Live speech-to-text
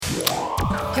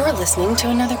You're listening to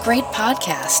another great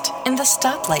podcast in the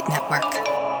Stoplight Network.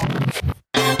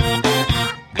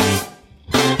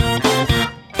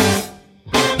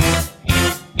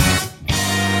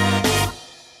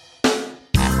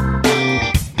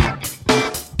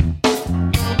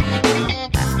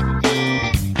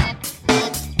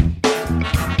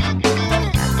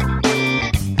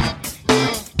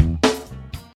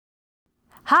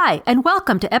 Hi, and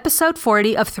welcome to episode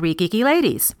 40 of Three Geeky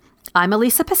Ladies. I'm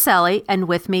Elisa Pacelli, and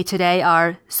with me today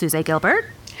are Suze Gilbert.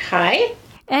 Hi.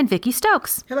 And Vicki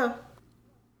Stokes. Hello.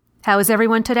 How is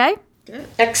everyone today? Good.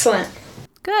 Excellent.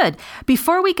 Good.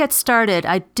 Before we get started,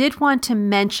 I did want to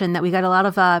mention that we got a lot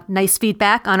of nice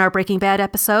feedback on our Breaking Bad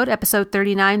episode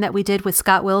 39 that we did with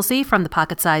Scott Wilsey from the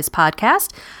Pocket Size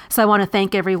podcast. So I want to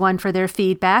thank everyone for their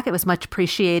feedback. It was much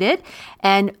appreciated.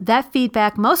 And that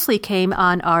feedback mostly came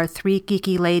on our Three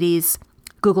Geeky Ladies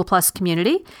Google Plus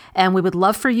community. And we would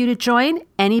love for you to join.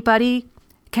 Anybody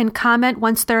can comment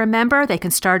once they're a member. They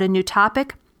can start a new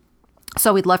topic.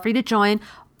 So we'd love for you to join.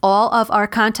 All of our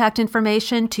contact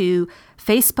information to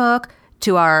Facebook,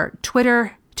 to our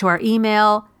Twitter, to our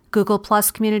email, Google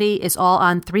Plus community is all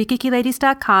on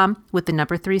threegeekyladies.com with the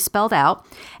number 3 spelled out.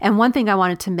 And one thing I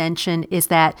wanted to mention is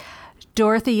that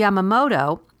Dorothy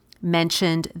Yamamoto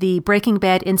mentioned the Breaking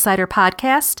Bad Insider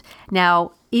podcast.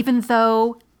 Now, even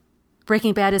though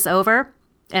Breaking Bad is over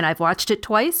and I've watched it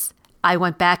twice, I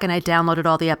went back and I downloaded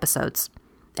all the episodes.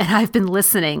 And I've been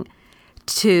listening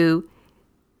to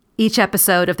each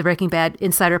episode of the Breaking Bad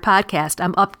Insider podcast.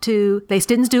 I'm up to, they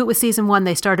didn't do it with season 1,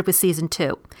 they started with season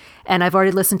 2. And I've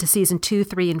already listened to season 2,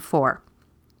 3, and 4.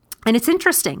 And it's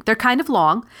interesting. They're kind of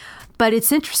long, but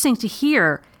it's interesting to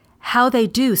hear how they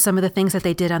do some of the things that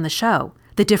they did on the show.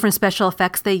 The different special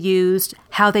effects they used,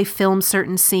 how they filmed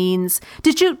certain scenes.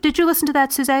 Did you listen to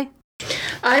that, Suze?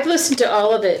 I've listened to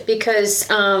all of it because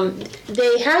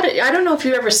they had it. I don't know if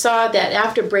you ever saw that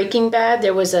after Breaking Bad,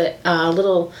 there was a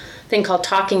little thing called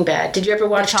Talking Bad. Did you ever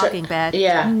watch Talking Bad?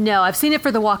 Yeah. No, I've seen it for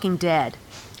The Walking Dead.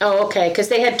 Oh, okay. Because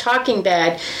they had Talking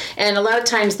Bad, and a lot of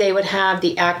times they would have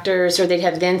the actors, or they'd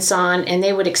have Vince on, and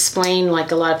they would explain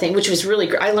like a lot of things, which was really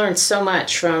great. I learned so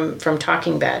much from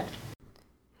Talking Bad.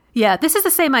 Yeah, this is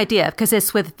the same idea because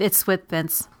it's with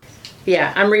Vince.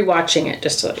 Yeah, I'm rewatching it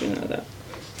just to let you know that.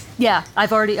 Yeah, I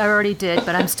already did,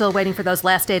 but I'm still waiting for those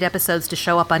last 8 episodes to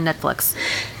show up on Netflix.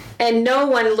 And no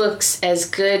one looks as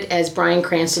good as Bryan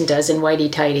Cranston does in Whitey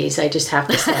Tighties, I just have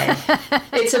to say.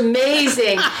 It's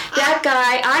amazing. That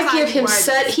guy, I give him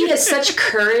he has such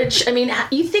courage. I mean,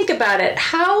 you think about it,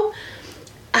 how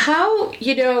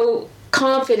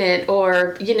confident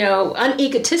or,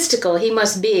 unegotistical he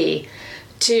must be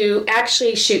to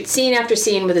actually shoot scene after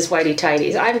scene with his Whitey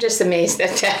Tighties. I'm just amazed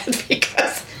at that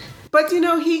because... But,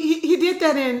 he did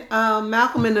that in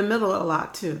Malcolm in the Middle a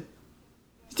lot, too.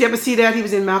 Did you ever see that? He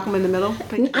was in Malcolm in the Middle?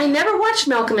 I never watched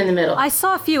Malcolm in the Middle. I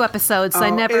saw a few episodes. I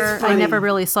never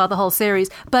really saw the whole series.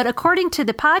 But according to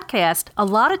the podcast, a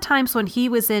lot of times when he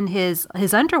was in his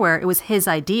underwear, it was his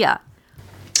idea.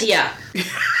 Yeah.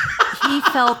 He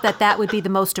felt that would be the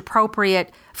most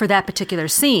appropriate for that particular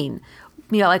scene.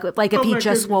 Like if he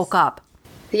just woke up.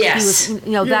 Yes. He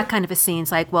was, that kind of a scene.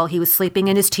 It's like, well, he was sleeping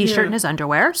in his T-shirt and his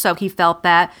underwear, so he felt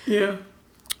that. Yeah.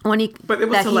 But it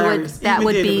was hilarious. That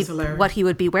would be what he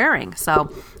would be wearing. So,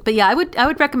 but yeah, I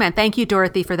would recommend. Thank you,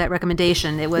 Dorothy, for that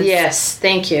recommendation. It was. Yes,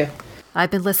 thank you.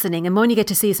 I've been listening, and when you get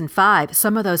to season 5,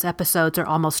 some of those episodes are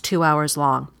almost 2 hours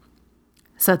long.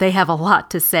 So they have a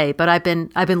lot to say. But I've been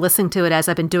listening to it as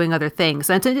I've been doing other things,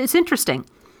 and it's interesting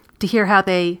to hear how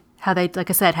they like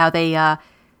I said, how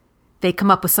they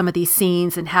come up with some of these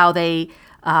scenes and how they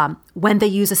when they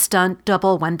use a stunt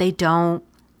double, when they don't.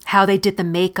 How they did the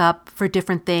makeup for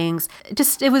different things.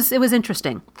 It was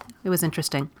interesting. It was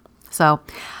interesting. So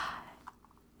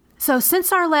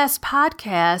since our last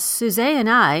podcast, Suze and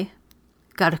I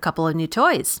got a couple of new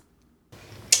toys.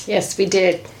 Yes, we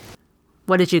did.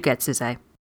 What did you get, Suze?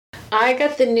 I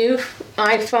got the new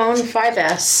iPhone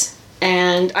 5S,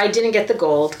 and I didn't get the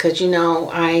gold because,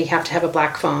 I have to have a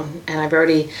black phone, and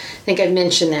think I've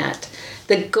mentioned that.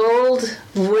 The gold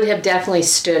would have definitely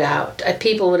stood out.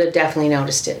 People would have definitely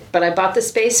noticed it. But I bought the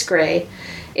space gray.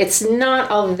 It's not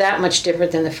all that much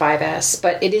different than the 5S,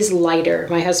 but it is lighter.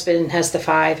 My husband has the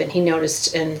 5, and he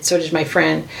noticed, and so did my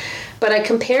friend. But I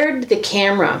compared the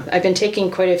camera. I've been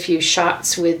taking quite a few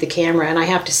shots with the camera, and I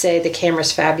have to say the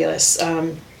camera's fabulous.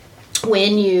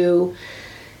 When you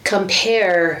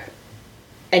compare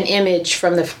an image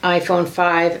from the iPhone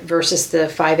 5 versus the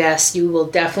 5S, you will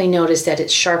definitely notice that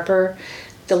it's sharper.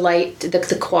 The light,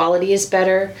 the quality is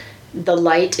better. The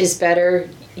light is better.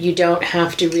 You don't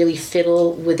have to really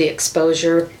fiddle with the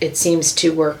exposure. It seems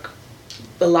to work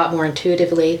a lot more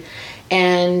intuitively,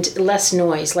 and less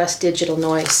noise, less digital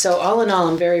noise. So all in all,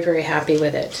 I'm very, very happy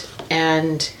with it.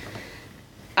 And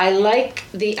I like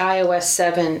the iOS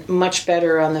 7 much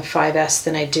better on the 5S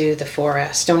than I do the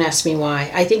 4S. Don't ask me why.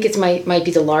 I think it might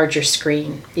be the larger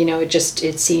screen. You know, it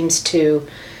seems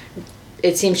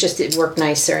just it worked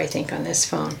nicer, I think, on this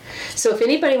phone. So if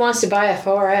anybody wants to buy a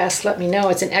 4S, let me know.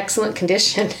 It's in excellent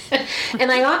condition. And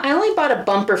I only bought a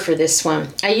bumper for this one.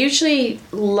 I usually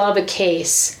love a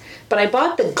case, but I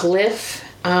bought the Glyph.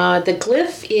 The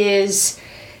Glyph is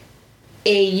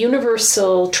a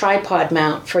universal tripod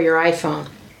mount for your iPhone.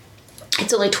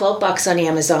 It's only $12 on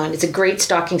Amazon. It's a great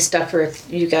stocking stuffer if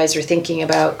you guys are thinking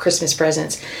about Christmas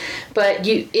presents. But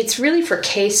it's really for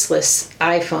caseless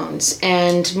iPhones,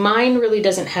 and mine really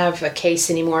doesn't have a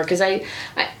case anymore because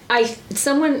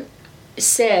someone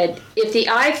said if the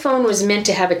iPhone was meant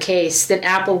to have a case, then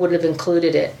Apple would have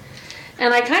included it.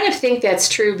 And I kind of think that's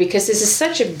true because this is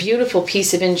such a beautiful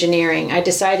piece of engineering. I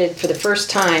decided for the first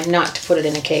time not to put it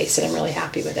in a case, and I'm really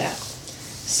happy with that.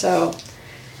 So,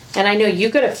 and I know you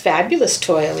got a fabulous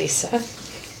toy, Elisa.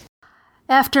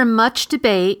 After much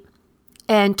debate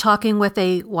and talking with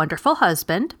a wonderful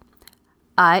husband,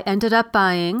 I ended up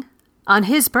buying, on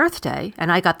his birthday,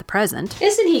 and I got the present.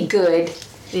 Isn't he good?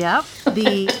 Yep.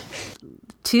 The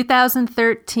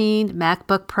 2013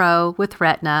 MacBook Pro with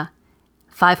Retina,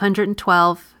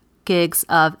 512 gigs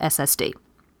of SSD.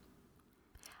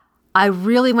 I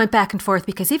really went back and forth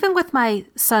because even with my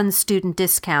son's student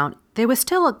discount, there was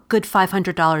still a good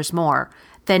 $500 more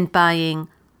than buying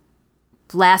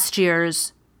last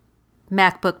year's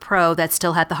MacBook Pro that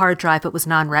still had the hard drive but was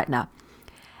non-Retina.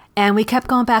 And we kept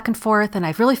going back and forth, and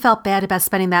I really felt bad about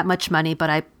spending that much money, but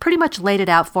I pretty much laid it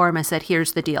out for him and said,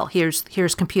 here's the deal. Here's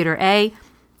computer A,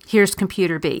 here's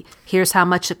computer B. Here's how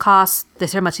much it costs,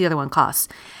 this is how much the other one costs.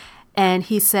 And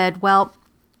he said, well,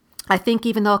 I think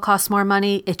even though it costs more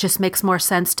money, it just makes more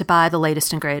sense to buy the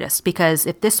latest and greatest, because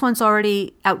if this one's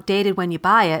already outdated when you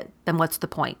buy it, then what's the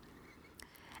point?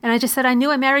 And I just said, I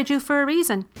knew I married you for a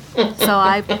reason. So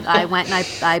I went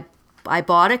and I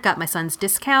bought it, got my son's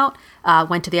discount,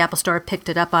 went to the Apple Store, picked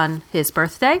it up on his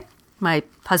birthday, my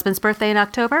husband's birthday in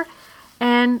October.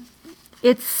 And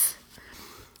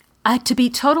to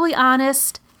be totally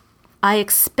honest, I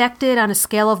expected on a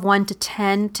scale of 1 to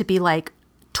 10 to be like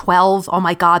 12. Oh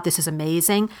my God, this is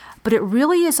amazing. But it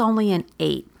really is only an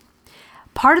 8.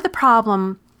 Part of the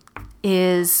problem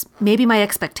is maybe my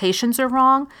expectations are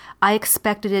wrong. I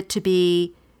expected it to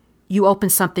be you open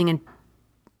something and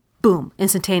boom,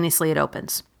 instantaneously it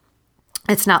opens.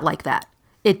 It's not like that.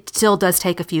 It still does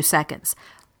take a few seconds.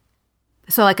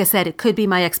 So like I said, it could be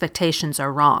my expectations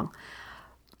are wrong.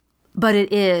 But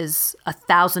it is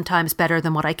 1,000 times better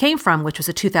than what I came from, which was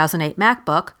a 2008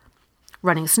 MacBook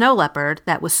running Snow Leopard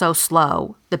that was so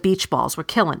slow, the beach balls were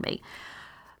killing me.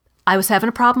 I was having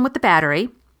a problem with the battery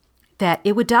that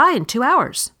it would die in 2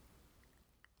 hours.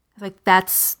 Like,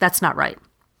 that's not right.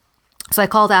 So I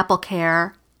called Apple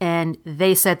Care, and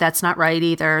they said that's not right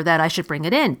either, that I should bring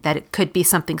it in, that it could be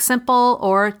something simple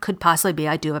or it could possibly be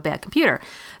I do have a bad computer.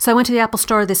 So I went to the Apple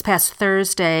Store this past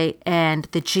Thursday, and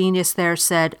the genius there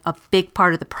said a big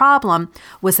part of the problem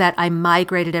was that I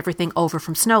migrated everything over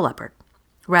from Snow Leopard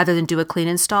rather than do a clean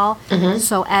install. Mm-hmm.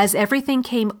 So as everything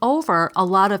came over, a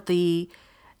lot of the,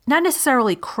 not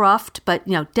necessarily cruft, but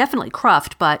definitely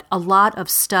cruft, but a lot of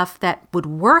stuff that would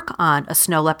work on a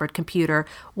Snow Leopard computer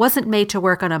wasn't made to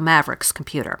work on a Mavericks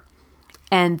computer.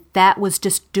 And that was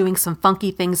just doing some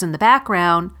funky things in the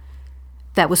background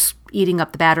that was eating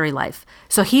up the battery life.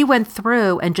 So he went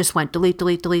through and just went delete,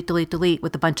 delete, delete, delete, delete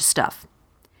with a bunch of stuff.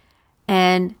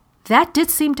 And that did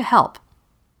seem to help.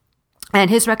 And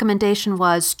his recommendation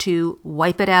was to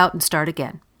wipe it out and start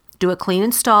again. Do a clean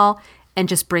install and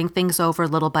just bring things over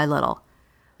little by little.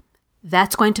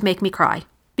 That's going to make me cry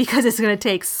because it's going to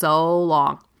take so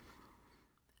long.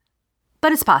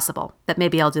 But it's possible that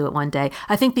maybe I'll do it one day.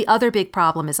 I think the other big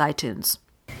problem is iTunes.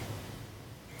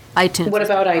 What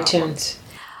about iTunes?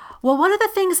 Well, one of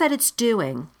the things that it's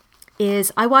doing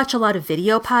is I watch a lot of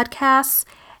video podcasts,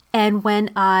 and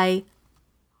when I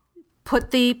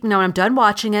put when I'm done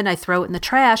watching it and I throw it in the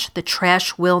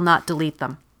trash will not delete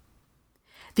them.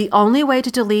 The only way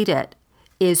to delete it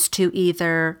is to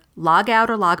either log out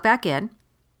or log back in,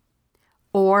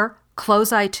 or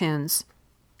close iTunes,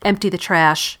 empty the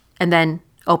trash, and then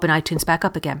open iTunes back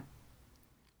up again.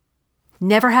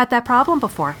 Never had that problem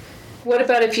before. What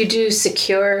about if you do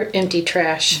secure empty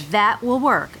trash? That will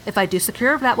work. If I do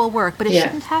secure, that will work, but it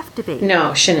shouldn't have to be.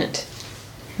 No, shouldn't.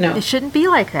 No. It shouldn't be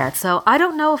like that. So I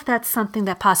don't know if that's something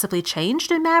that possibly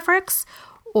changed in Mavericks,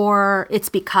 or it's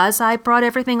because I brought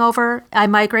everything over, I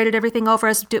migrated everything over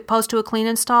as opposed to a clean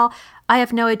install. I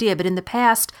have no idea. But in the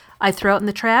past, I throw it in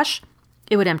the trash,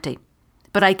 it would empty.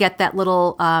 But I get that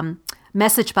little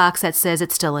message box that says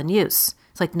it's still in use.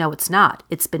 It's like, no, it's not.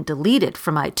 It's been deleted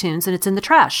from iTunes and it's in the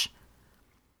trash.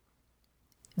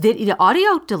 The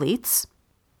audio deletes,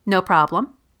 no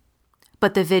problem,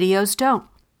 but the videos don't.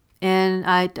 And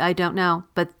I don't know.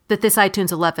 But this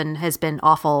iTunes 11 has been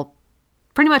awful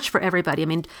pretty much for everybody. I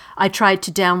mean, I tried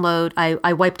to download,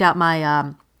 I wiped out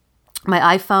my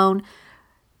my iPhone,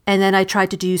 and then I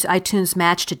tried to use iTunes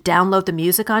Match to download the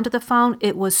music onto the phone.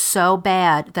 It was so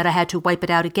bad that I had to wipe it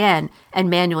out again and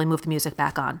manually move the music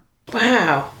back on.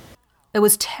 Wow. It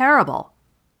was terrible.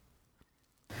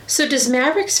 So does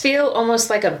Mavericks feel almost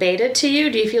like a beta to you?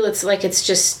 Do you feel it's like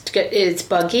it's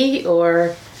buggy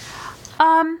or?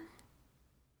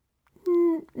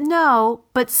 No,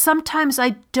 but sometimes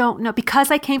I don't know.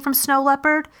 Because I came from Snow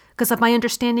Leopard, because of my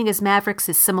understanding is Mavericks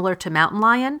is similar to Mountain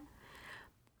Lion,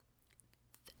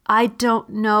 I don't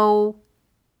know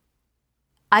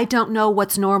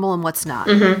what's normal and what's not.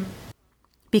 Mm-hmm.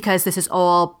 Because this is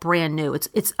all brand new.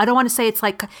 It's I don't want to say it's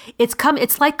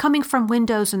like coming from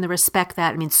Windows in the respect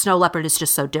that, I mean, Snow Leopard is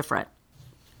just so different.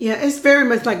 Yeah, it's very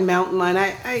much like Mountain Lion.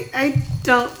 I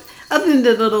don't, other than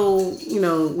the little,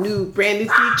 new brand new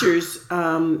features,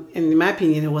 and in my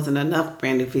opinion, there wasn't enough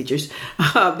brand new features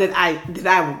that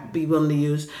I would be willing to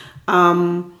use.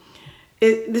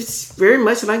 It's very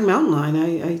much like Mountain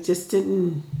Lion. I just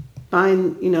didn't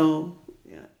find,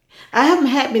 I haven't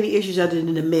had many issues other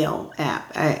than the mail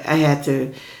app. I had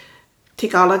to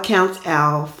take all accounts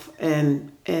off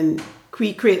and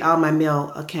recreate all my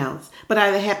mail accounts. But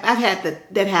I've had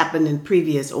that happen in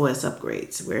previous OS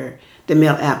upgrades where the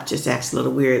mail app just acts a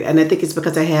little weird. And I think it's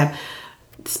because I have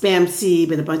Spam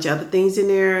Sieve and a bunch of other things in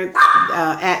there,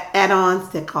 add-ons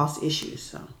that cause issues.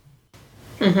 So.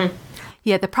 Mm-hmm.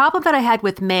 Yeah, the problem that I had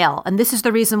with mail, and this is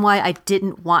the reason why I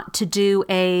didn't want to do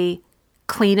a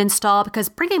clean install, because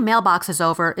bringing mailboxes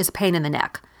over is a pain in the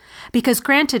neck. Because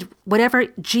granted, whatever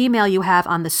Gmail you have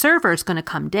on the server is going to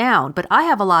come down, but I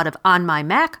have a lot of on my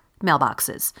Mac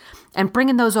mailboxes, and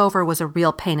bringing those over was a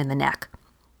real pain in the neck,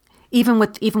 even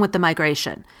with the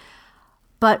migration.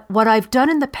 But what I've done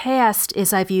in the past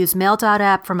is I've used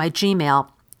Mail.app for my Gmail,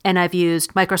 and I've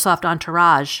used Microsoft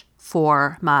Entourage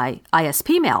for my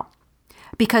ISP mail.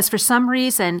 Because for some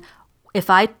reason, if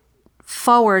I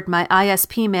forward my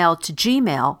ISP mail to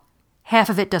Gmail, half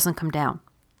of it doesn't come down.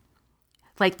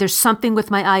 Like there's something with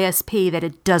my ISP that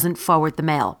it doesn't forward the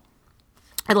mail.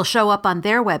 It'll show up on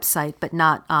their website, but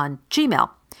not on Gmail.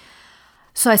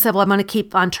 So I said, well, I'm going to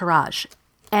keep Entourage.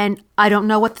 And I don't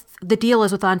know what the deal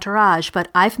is with Entourage, but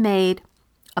I've made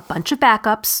a bunch of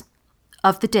backups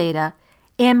of the data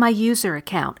and my user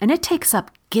account, and it takes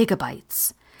up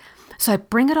gigabytes. So I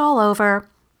bring it all over.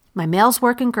 My mail's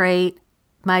working great.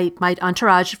 My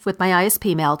Entourage with my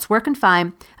ISP mail, it's working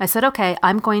fine. I said, okay,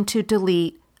 I'm going to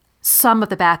delete some of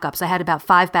the backups. I had about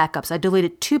 5 backups. I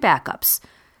deleted 2 backups,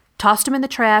 tossed them in the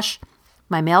trash.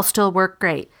 My mail still worked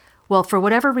great. Well, for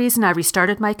whatever reason, I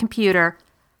restarted my computer.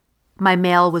 My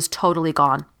mail was totally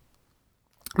gone.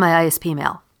 My ISP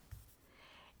mail.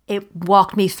 It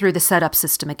walked me through the setup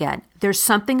system again. There's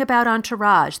something about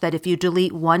Entourage that if you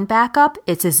delete one backup,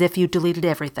 it's as if you deleted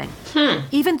everything.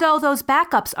 Even though those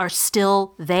backups are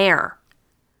still there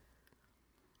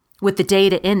with the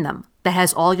data in them that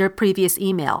has all your previous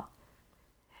email.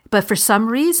 But for some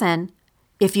reason,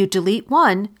 if you delete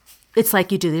one, it's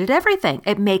like you deleted everything.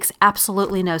 It makes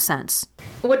absolutely no sense.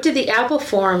 What did the Apple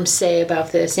forum say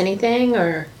about this? Anything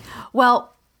or?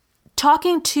 Well,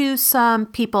 talking to some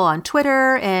people on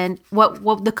Twitter, and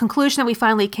what the conclusion that we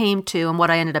finally came to and what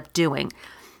I ended up doing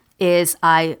is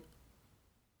I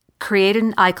created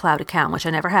an iCloud account, which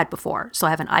I never had before. So I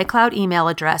have an iCloud email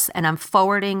address, and I'm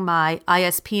forwarding my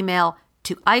ISP mail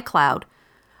to iCloud,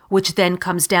 which then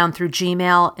comes down through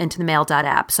Gmail into the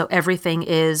Mail.app. So everything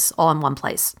is all in one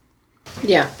place.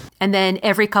 Yeah. And then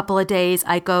every couple of days,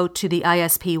 I go to the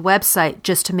ISP website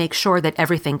just to make sure that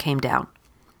everything came down.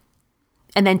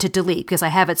 And then to delete, because I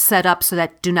have it set up so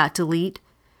that do not delete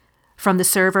from the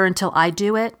server until I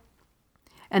do it.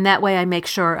 And that way I make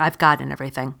sure I've gotten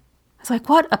everything. It's like,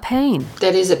 what a pain.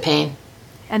 That is a pain.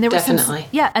 And there Definitely.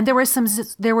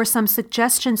 There were some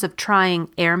suggestions of trying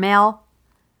AirMail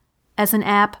as an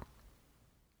app.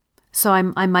 So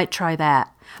I might try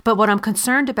that. But what I'm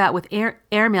concerned about with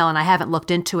AirMail, and I haven't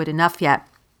looked into it enough yet,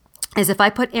 is if I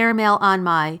put AirMail on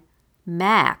my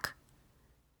Mac,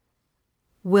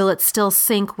 will it still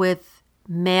sync with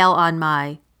mail on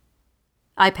my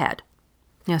iPad?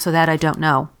 So that I don't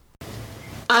know.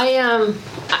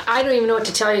 I I don't even know what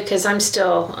to tell you because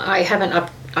I haven't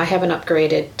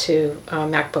upgraded to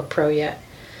MacBook Pro yet.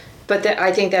 But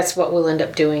I think that's what we'll end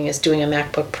up doing, is doing a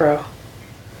MacBook Pro.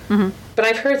 Mm-hmm. But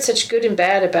I've heard such good and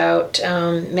bad about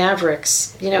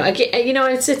Mavericks.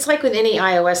 It's like with any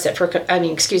OS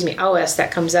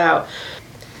that comes out.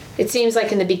 It seems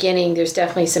like in the beginning there's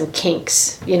definitely some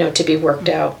kinks, to be worked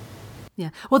out. Yeah.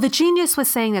 Well, the Genius was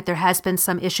saying that there has been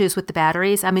some issues with the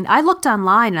batteries. I mean, I looked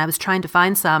online and I was trying to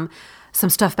find some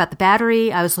stuff about the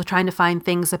battery. I was trying to find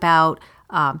things about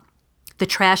the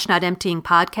Trash Not Emptying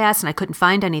podcast, and I couldn't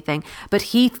find anything. But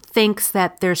he thinks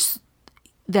that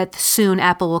that soon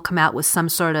Apple will come out with some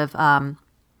sort of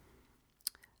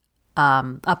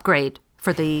upgrade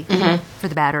for the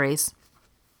batteries.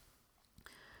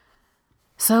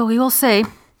 So we will see.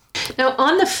 Now,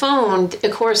 on the phone,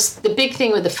 of course, the big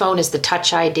thing with the phone is the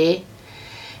Touch ID.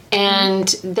 And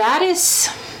that is,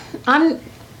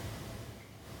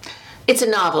 it's a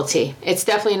novelty. It's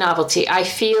definitely a novelty. I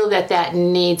feel that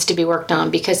needs to be worked on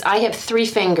because I have 3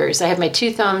 fingers. I have my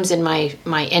 2 thumbs and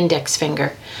my index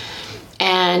finger.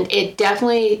 And it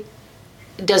definitely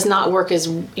does not work if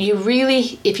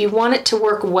you want it to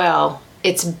work well,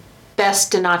 it's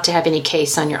best not to have any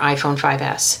case on your iPhone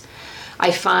 5S.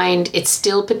 I find it's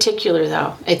still particular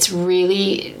though. It's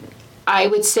really, I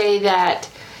would say that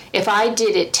if I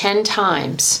did it 10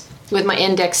 times with my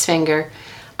index finger,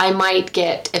 I might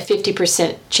get a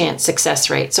 50% chance success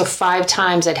rate. So 5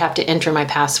 times I'd have to enter my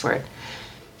password.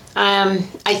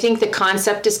 I think the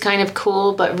concept is kind of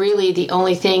cool, but really the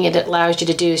only thing it allows you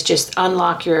to do is just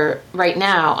unlock your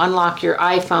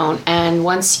iPhone, and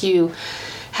once you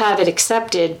have it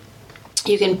accepted,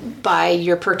 you can buy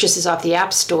your purchases off the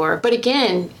App Store. But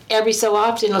again, every so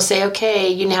often it'll say, okay,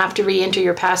 you have to re-enter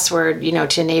your password,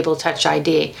 to enable Touch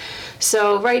ID.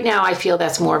 So right now I feel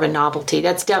that's more of a novelty.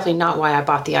 That's definitely not why I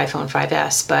bought the iPhone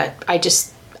 5S, but I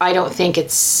don't think to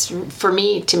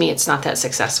me, it's not that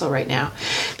successful right now.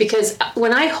 Because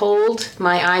when I hold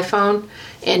my iPhone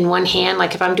in one hand,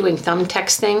 like if I'm doing thumb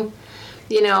texting,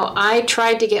 I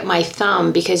tried to get my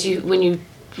thumb, because when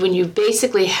you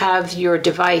basically have your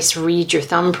device read your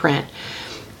thumbprint,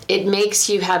 it makes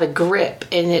you have a grip,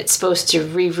 and it's supposed to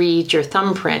reread your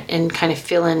thumbprint and kind of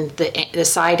fill in the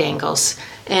side angles,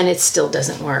 and it still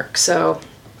doesn't work. So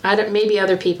maybe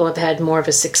other people have had more of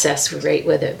a success rate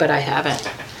with it, but I haven't.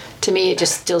 To me, it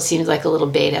just still seems like a little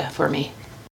beta for me.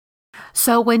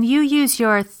 So when you use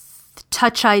your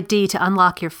Touch ID to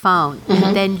unlock your phone,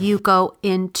 and then you go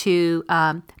into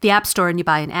the App Store and you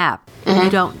buy an app, you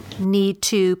don't need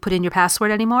to put in your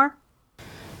password anymore?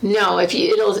 No,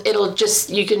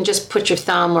 you can just put your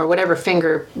thumb or whatever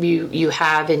finger you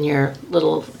have in your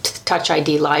little Touch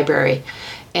ID library,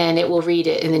 and it will read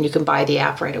it, and then you can buy the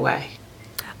app right away.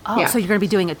 Oh, yeah. So you're going to be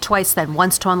doing it twice then,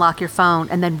 once to unlock your phone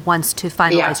and then once to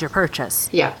finalize your purchase.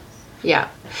 Yeah.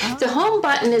 Oh. The home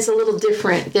button is a little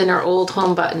different than our old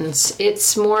home buttons.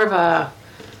 It's more of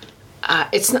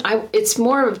it's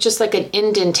more of just like an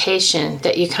indentation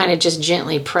that you kind of just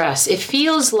gently press. It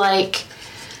feels like,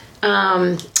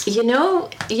 those,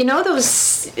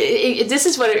 this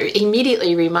is what it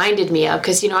immediately reminded me of,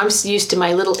 because, I'm used to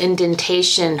my little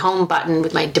indentation home button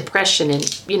with my depression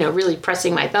and, really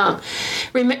pressing my thumb.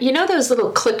 Those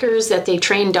little clickers that they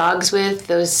train dogs with,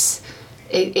 those,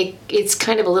 it's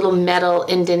kind of a little metal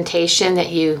indentation that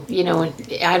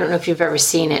I don't know if you've ever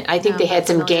seen it. I think they had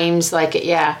some games like it.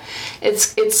 Yeah.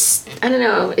 It's, I don't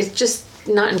know. It's just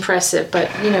not impressive, but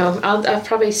I'll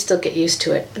probably still get used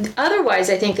to it. Otherwise,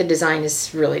 I think the design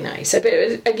is really nice.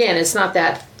 Again, it's not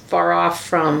that far off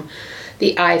from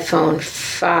the iPhone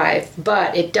 5,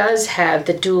 but it does have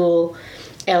the dual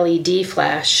LED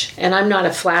flash, and I'm not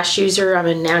a flash user. I'm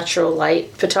a natural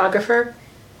light photographer,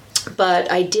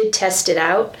 but I did test it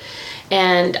out,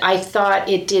 and I thought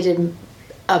it did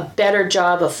a better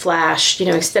job of flash,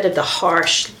 instead of the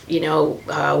harsh,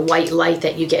 white light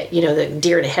that you get, the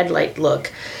deer in a headlight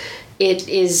look.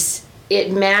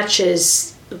 It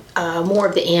matches more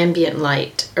of the ambient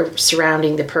light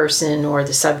surrounding the person or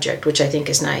the subject, which I think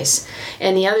is nice.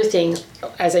 And the other thing,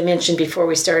 as I mentioned before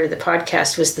we started the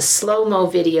podcast, was the slow-mo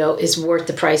video is worth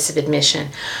the price of admission.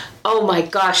 Oh my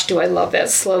gosh, do I love that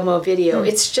slow-mo video.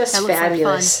 It's just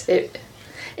fabulous. Like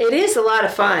It is a lot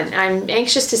of fun. I'm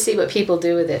anxious to see what people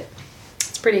do with it.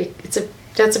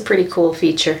 That's a pretty cool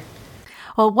feature.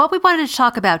 Well, what we wanted to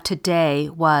talk about today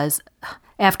was,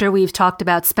 after we've talked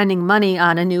about spending money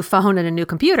on a new phone and a new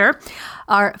computer,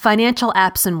 are financial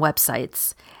apps and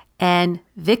websites. And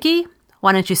Vicki,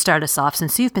 why don't you start us off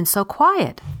since you've been so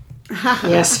quiet?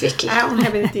 Yes, Vicki. I don't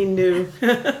have anything new.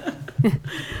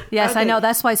 Yes, Okay. I know.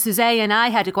 That's why Suzanne and I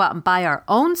had to go out and buy our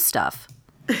own stuff.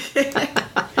 All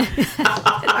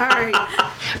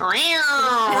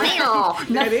right.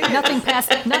 Nothing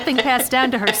passed down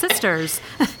to her sisters.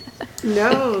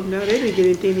 No, they didn't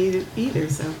get anything either.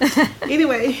 So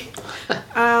anyway,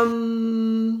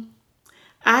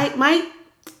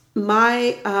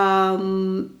 my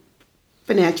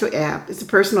financial app is a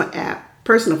personal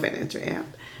financial app,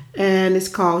 and it's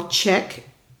called Check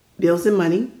Bills and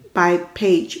Money by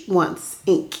Page Once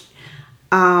Inc.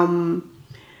 On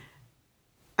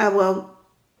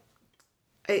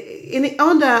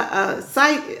the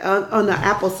site, on the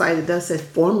Apple site, it does say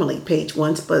formerly Page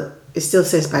Once, but it still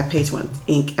says by Page Once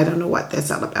Inc. I don't know what that's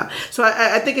all about. So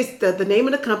I think it's the name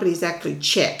of the company is actually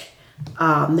Check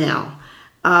now.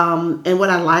 And what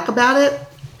I like about it,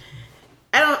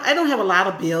 I don't have a lot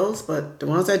of bills, but the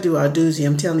ones I do are a doozy.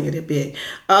 I'm telling you, they're big.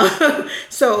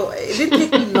 So it didn't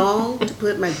take me long to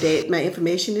put my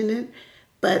information in it,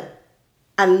 but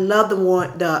I love the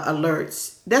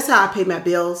alerts. That's how I pay my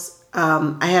bills.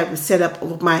 I have it set up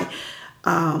with my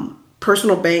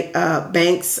personal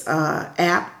bank's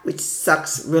app, which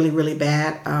sucks really, really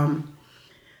bad.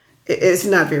 It's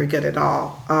not very good at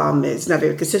all. It's not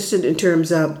very consistent in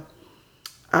terms of.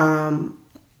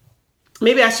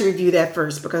 Maybe I should review that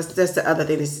first, because that's the other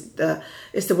thing.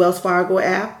 It's the Wells Fargo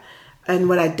app. And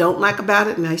what I don't like about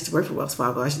it, and I used to work for Wells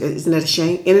Fargo, isn't that a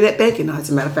shame? Internet banking, no,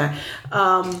 as a matter of fact.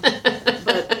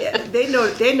 But yeah, they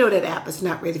know that app is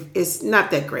not really, it's not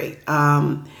that great.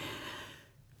 What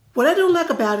I don't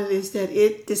like about it is that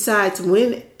it decides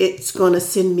when it's going to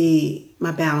send me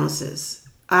my balances.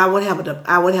 I would have a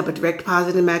direct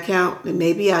deposit in my account, and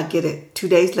maybe I get it 2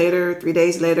 days later, 3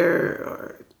 days later,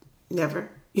 or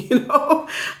never.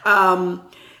 And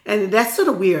that's sort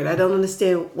of weird. I don't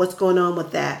understand what's going on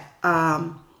with that.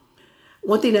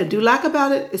 One thing I do like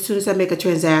about it, as soon as I make a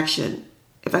transaction,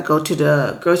 if I go to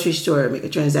the grocery store and make a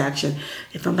transaction,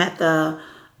 if I'm at the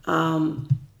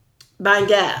buying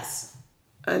gas,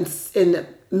 and in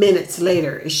minutes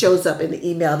later, it shows up in the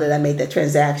email that I made that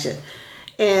transaction.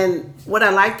 And what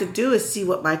I like to do is see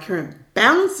what my current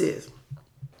balance is,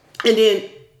 and then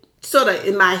sort of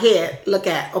in my head look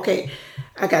at, okay,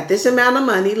 I got this amount of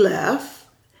money left,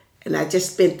 and I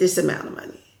just spent this amount of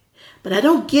money. But I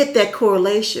don't get that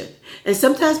correlation. And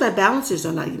sometimes my balances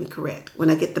are not even correct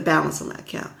when I get the balance on my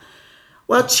account.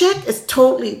 Well, Check is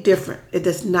totally different. It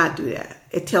does not do that.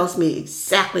 It tells me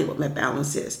exactly what my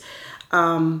balance is.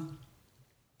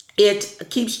 It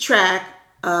keeps track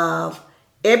of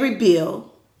every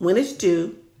bill when it's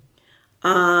due.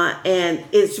 And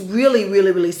it's really,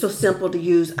 really, really so simple to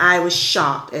use. I was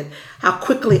shocked at how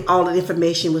quickly all the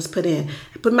information was put in.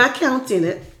 I put my account in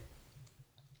it.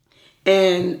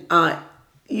 And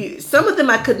some of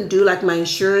them I couldn't do, like my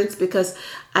insurance, because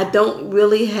I don't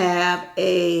really have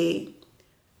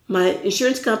my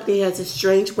insurance company has a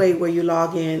strange way where you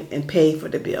log in and pay for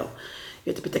the bill.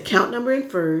 You have to put the account number in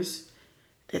first.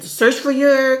 They have to search for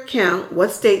your account,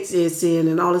 what states it's in,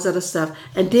 and all this other stuff,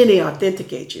 and then they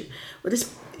authenticate you. But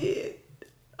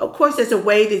of course, there's a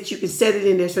way that you can set it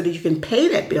in there so that you can pay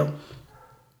that bill.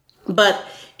 But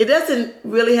it doesn't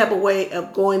really have a way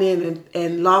of going in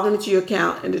and logging into your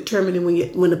account and determining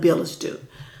when the bill is due.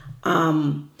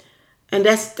 And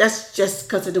that's just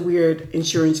because of the weird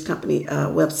insurance company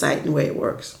website and the way it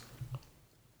works.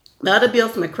 The other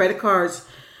bills, my credit cards,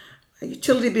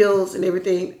 utility bills, and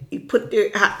everything, you put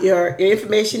your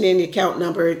information in, the account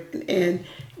number, and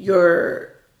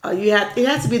it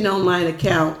has to be an online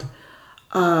account.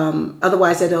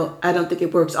 Otherwise, I don't think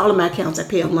it works. All of my accounts I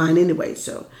pay online anyway,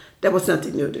 so that was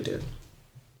nothing new to do.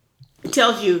 It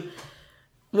tells you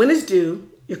when it's due,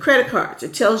 your credit cards.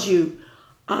 It tells you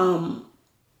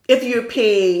if you're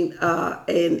paying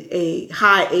a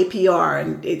high APR,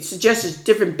 and it suggests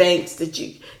different banks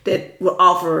that will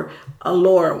offer a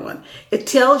lower one. It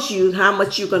tells you how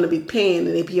much you're going to be paying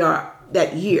in APR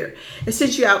that year. It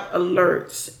sends you out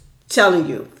alerts telling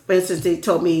you. For instance, they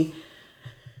told me,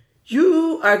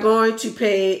 you are going to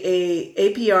pay a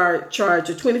APR charge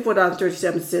of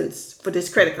 $24.37 for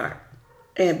this credit card.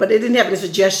 But they didn't have any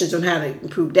suggestions on how to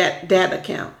improve that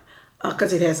account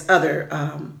because it has other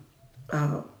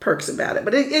perks about it.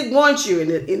 But it warns you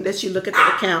and lets you look at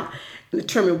the account and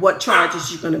determine what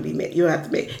charges you're going to be made. You have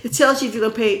to make. It tells you if you're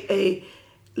going to pay a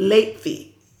late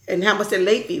fee and how much that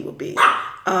late fee will be.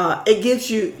 It gives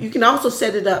you can also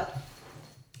set it up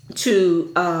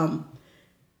to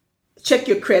check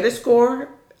your credit score.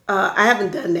 I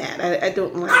haven't done that. I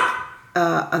don't like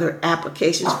other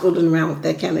applications fooling around with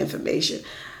that kind of information.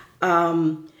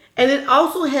 And it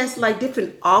also has like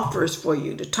different offers for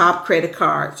you, the top credit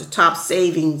cards, the top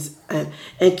savings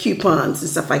and coupons and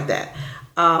stuff like that.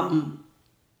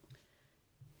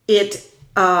 It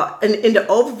in the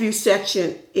overview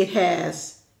section, it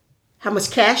has how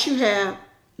much cash you have,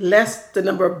 less the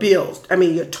number of bills. I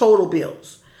mean, your total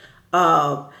bills.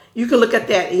 You can look at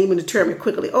that and even determine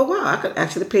quickly, oh, wow, I could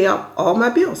actually pay out all my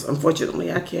bills. Unfortunately,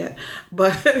 I can't.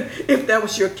 But if that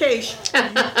was your case, you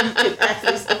can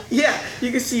actually,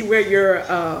 you can see where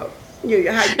how you're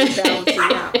balancing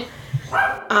out. You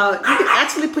can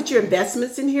actually put your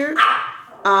investments in here.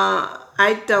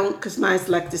 I don't, because mine's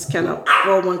like this kind of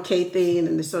 401k thing,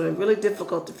 and it's sort of really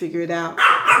difficult to figure it out.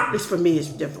 At least for me, it's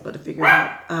difficult to figure it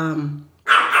out.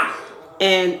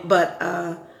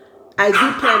 I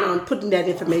do plan on putting that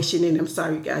information in. I'm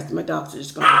sorry, you guys. My dogs are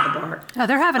just going to bark. Oh,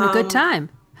 they're having a good time.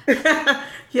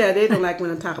 Yeah, they don't like when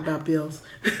I talk about bills.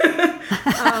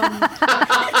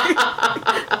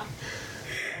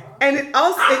 And it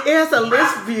has a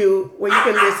list view where you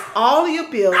can list all of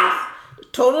your bills, the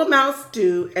total amounts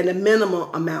due, and the minimum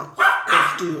amount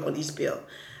that's due on each bill.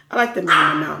 I like the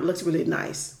minimum amount. It looks really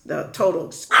nice. The total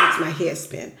makes my head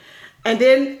spin. And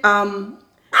then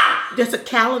there's a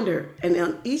calendar, and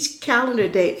on each calendar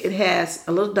date, it has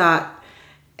a little dot,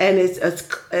 and it's I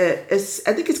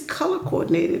think it's color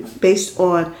coordinated based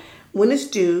on when it's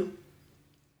due,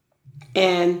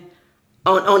 and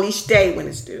on each day when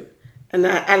it's due. And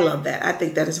I love that. I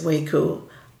think that is way cool.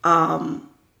 I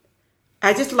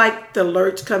just like the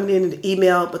alerts coming in the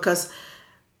email because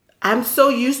I'm so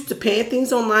used to paying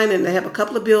things online, and I have a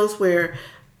couple of bills where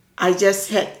I just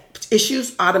had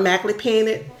issues automatically paying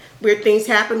it, where things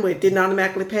happen where it didn't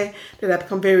automatically pay, that I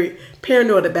become very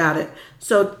paranoid about it.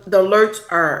 So the alerts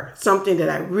are something that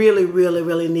I really, really,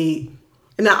 really need.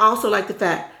 And I also like the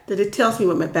fact that it tells me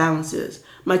what my balance is,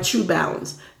 my true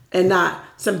balance, and not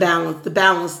the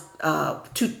balance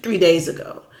 2-3 days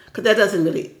ago, because that doesn't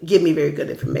really give me very good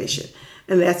information.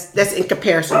 And that's in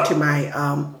comparison to my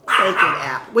banking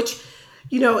app, which,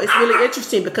 is really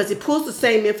interesting because it pulls the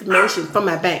same information from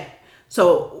my bank.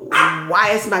 So why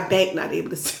is my bank not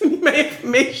able to send me my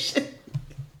information?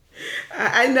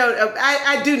 I know,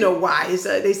 I do know why.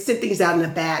 They send things out in a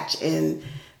batch, and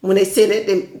when they send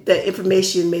it, the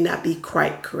information may not be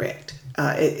quite correct.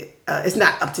 It's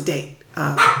not up to date.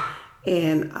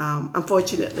 And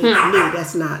unfortunately for me,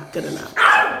 that's not good enough.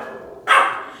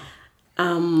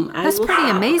 That's pretty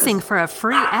amazing for a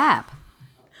free app.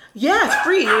 Yeah, it's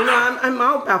free. I'm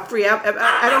all about free.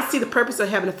 I don't see the purpose of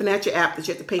having a financial app that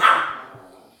you have to pay for.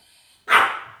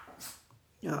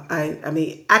 I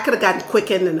mean, I could have gotten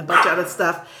Quicken and a bunch of other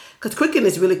stuff, because Quicken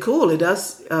is really cool. It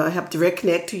does have direct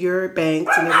connect to your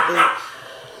banks and everything.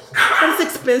 But it's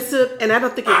expensive, and I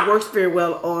don't think it works very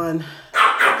well on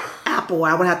Apple.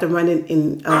 I would have to run it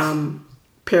in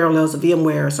Parallels of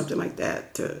VMware or something like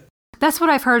that. That's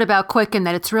what I've heard about Quicken,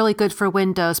 that it's really good for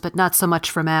Windows, but not so much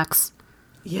for Macs.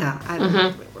 Yeah, I don't know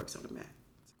if it works on the Mac.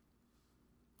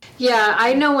 Yeah,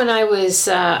 I know when I was,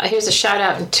 here's a shout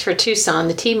out for Tucson,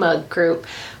 the T-Mug group.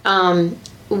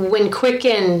 When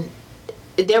Quicken,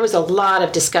 there was a lot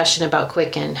of discussion about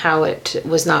Quicken, how it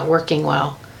was not working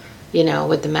well,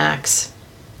 with the Macs.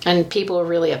 And people were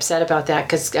really upset about that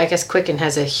because I guess Quicken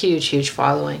has a huge, huge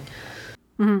following.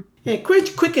 Mm-hmm. Yeah,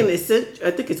 Quicken I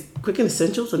think it's Quicken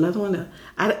Essentials, another one.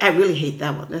 I really hate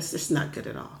that one. That's just not good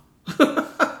at all.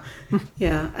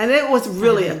 Yeah, and it was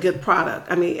really a good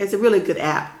product. I mean, it's a really good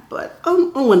app, but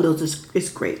on Windows, it's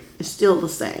great. It's still the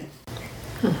same.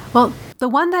 Well, the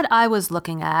one that I was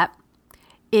looking at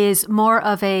is more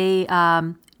of a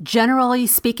generally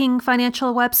speaking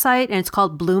financial website, and it's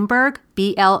called Bloomberg,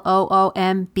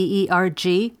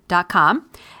 BLOOMBERG.com.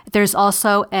 There's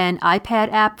also an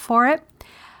iPad app for it.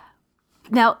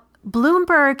 Now,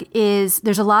 Bloomberg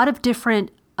there's a lot of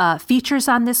different features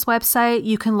on this website.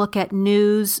 You can look at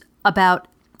news about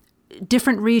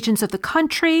different regions of the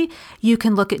country. You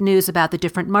can look at news about the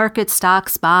different markets,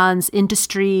 stocks, bonds,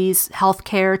 industries,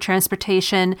 healthcare,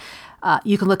 transportation.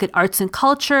 You can look at arts and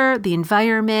culture, the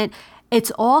environment.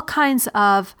 It's all kinds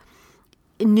of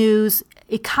news,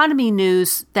 economy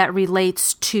news that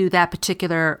relates to that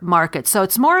particular market. So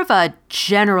it's more of a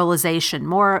generalization,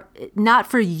 more not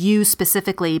for you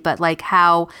specifically, but like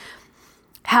how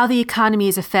the economy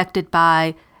is affected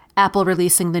by Apple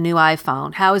releasing the new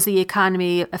iPhone. How is the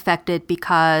economy affected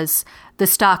because the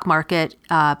stock market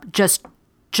just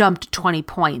jumped 20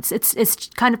 points? It's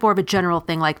kind of more of a general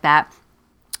thing like that.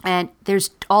 And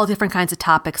there's all different kinds of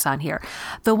topics on here.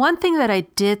 The one thing that I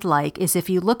did like is if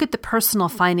you look at the personal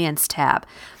finance tab,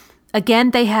 again,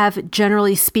 they have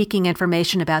generally speaking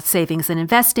information about savings and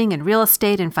investing and real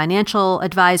estate and financial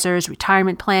advisors,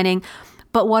 retirement planning.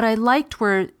 But what I liked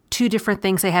were two different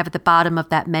things they have at the bottom of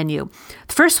that menu.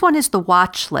 The first one is the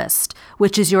watch list,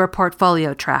 which is your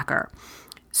portfolio tracker.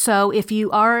 So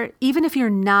even if you're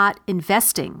not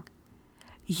investing,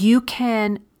 you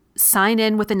can sign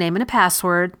in with a name and a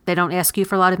password. They don't ask you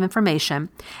for a lot of information.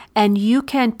 And you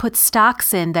can put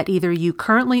stocks in that either you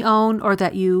currently own or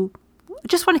that you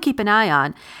just want to keep an eye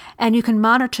on. And you can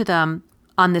monitor them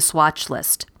on this watch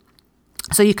list.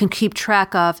 So you can keep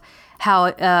track of how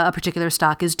a particular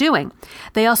stock is doing.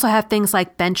 They also have things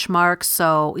like benchmarks.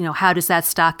 So, how does that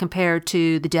stock compare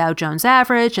to the Dow Jones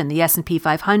average and the S&P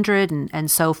 500 and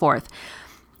so forth.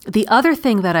 The other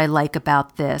thing that I like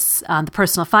about this, the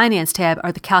personal finance tab,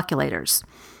 are the calculators.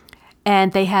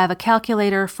 And they have a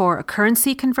calculator for a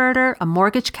currency converter, a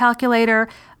mortgage calculator,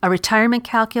 a retirement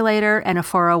calculator, and a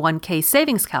 401k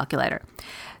savings calculator.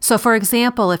 So, for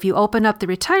example, if you open up the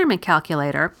retirement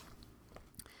calculator,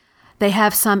 they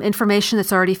have some information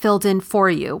that's already filled in for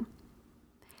you.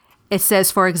 It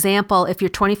says, for example, if you're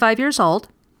 25 years old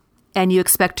and you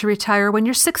expect to retire when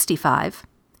you're 65,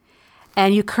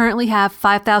 and you currently have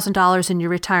 $5,000 in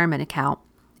your retirement account,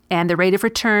 and the rate of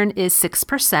return is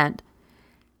 6%,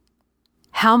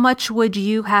 how much would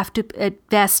you have to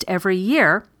invest every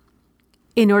year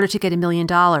in order to get $1 million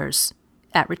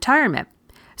at retirement?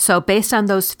 So based on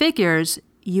those figures,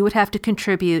 you would have to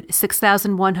contribute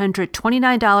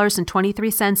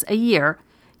 $6,129.23 a year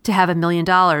to have $1 million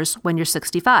when you're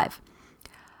 65.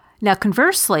 Now,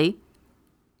 conversely,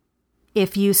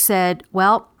 if you said,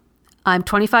 well, I'm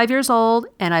 25 years old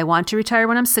and I want to retire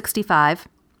when I'm 65,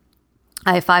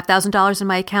 I have $5,000 in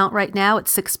my account right now at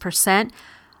 6%,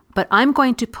 but I'm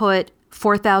going to put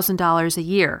 $4,000 a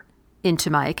year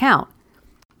into my account.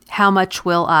 How much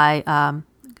will I,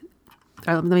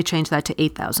 let me change that to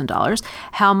 $8,000.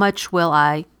 How much will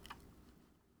I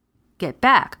get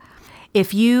back?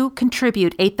 If you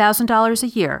contribute $8,000 a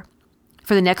year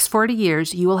for the next 40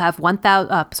 years, you will have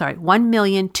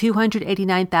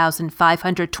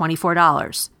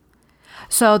 $1,289,524.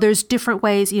 So there's different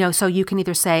ways, so you can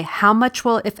either say how much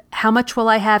will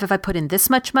I have if I put in this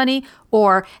much money,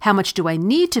 or how much do I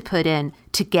need to put in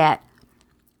to get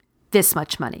this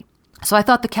much money. So I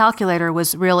thought the calculator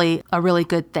was really a really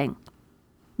good thing.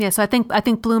 Yeah, so I think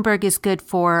Bloomberg is good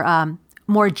for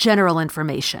more general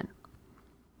information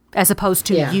as opposed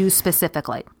to you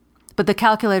specifically. But the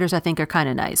calculators, I think, are kind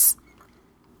of nice.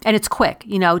 And it's quick,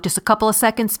 just a couple of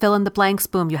seconds, fill in the blanks,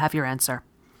 boom, you have your answer.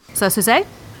 So, Suzette?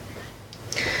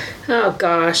 Oh,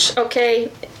 gosh.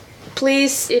 Okay.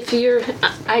 Please,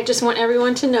 I just want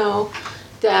everyone to know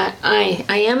that I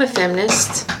am a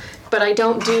feminist, but I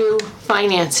don't do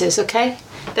finances, okay?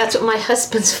 That's what my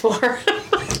husband's for.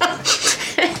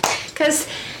 Because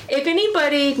if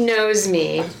anybody knows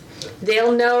me,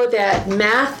 they'll know that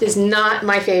math is not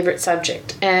my favorite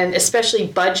subject, and especially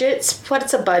budgets.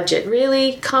 What's a budget?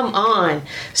 Really? Come on.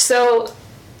 So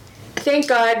thank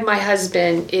God my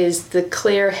husband is the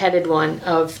clear-headed one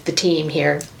of the team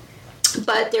here.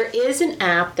 But there is an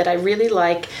app that I really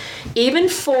like, even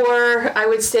for, I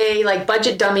would say, like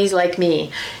budget dummies like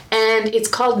me. And it's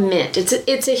called Mint.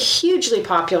 It's a hugely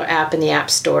popular app in the App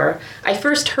Store. I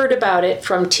first heard about it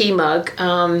from T-Mug.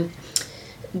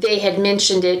 They had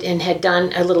mentioned it and had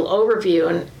done a little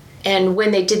overview. And when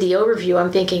they did the overview,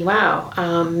 I'm thinking, wow,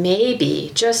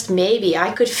 maybe, just maybe,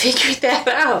 I could figure that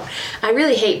out. I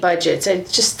really hate budgets.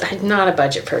 I'm not a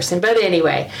budget person. But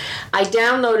anyway, I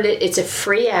downloaded it. It's a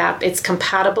free app. It's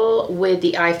compatible with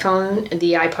the iPhone,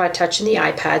 the iPod Touch, and the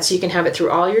iPad. So you can have it through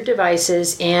all your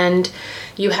devices, and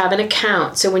you have an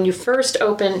account. So when you first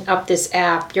open up this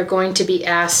app, you're going to be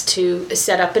asked to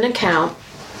set up an account.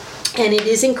 And it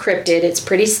is encrypted. It's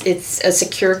a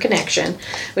secure connection,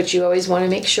 which you always want to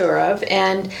make sure of.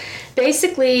 And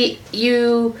basically,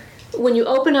 when you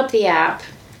open up the app,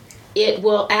 it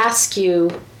will ask you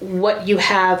what you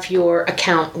have your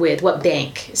account with, what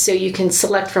bank. So you can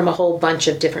select from a whole bunch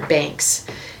of different banks.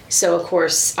 So of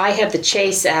course, I have the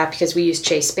Chase app because we use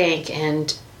Chase Bank,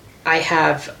 and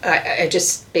I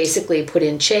just basically put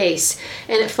in Chase,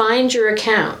 and it finds your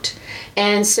account.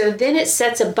 And so then it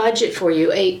sets a budget for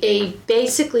you.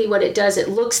 Basically what it does, it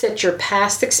looks at your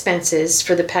past expenses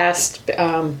for the past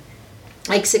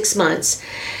 6 months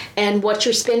and what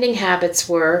your spending habits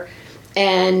were,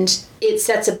 and it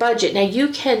sets a budget. Now you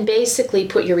can basically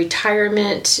put your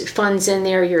retirement funds in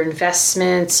there, your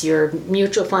investments, your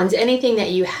mutual funds, anything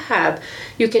that you have,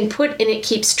 you can put, and it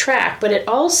keeps track. But it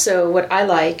also, what I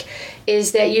like,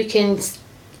 is that you can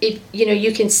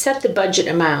set the budget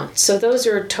amount. So those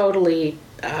are totally,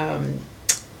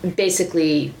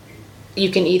 basically,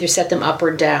 you can either set them up or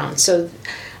down. So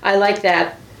I like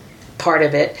that part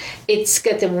of it. It's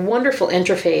got the wonderful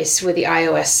interface with the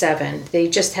iOS 7. They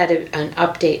just had an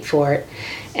update for it.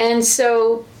 And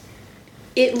so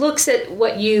it looks at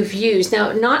what you've used.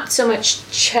 Now, not so much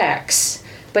checks,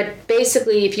 but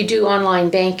basically if you do online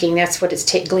banking, that's what it's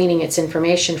gleaning its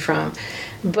information from.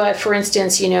 But for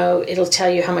instance, it'll tell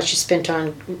you how much you spent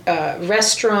on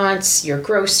restaurants, your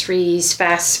groceries,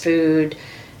 fast food,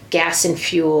 gas and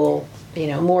fuel,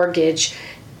 mortgage.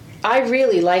 I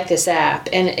really like this app,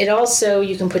 and it also,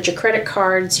 you can put your credit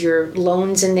cards, your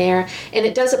loans in there, and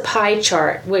it does a pie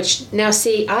chart, which, now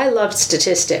see, I love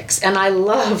statistics, and I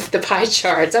love the pie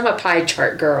charts. I'm a pie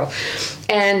chart girl,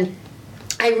 and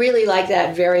I really like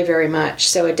that very, very much.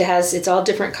 So it's all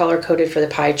different color coded for the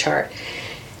pie chart,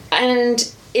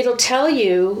 and it'll tell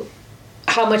you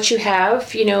how much you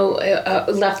have,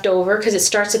 left over, because it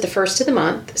starts at the first of the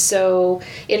month. So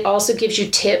it also gives you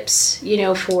tips,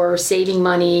 for saving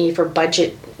money, for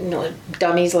budget,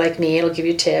 dummies like me. It'll give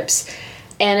you tips.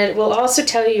 And it will also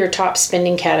tell you your top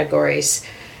spending categories.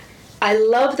 I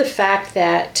love the fact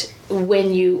that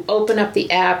when you open up the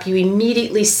app, you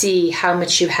immediately see how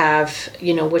much you have,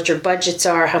 what your budgets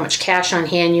are, how much cash on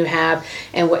hand you have,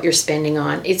 and what you're spending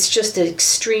on. It's just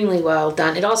extremely well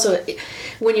done. It also,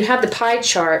 when you have the pie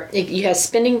chart, you have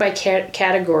spending by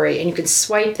category, and you can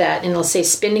swipe that, and it'll say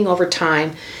spending over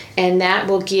time, and that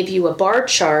will give you a bar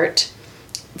chart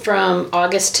from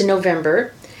August to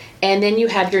November. And then you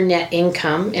have your net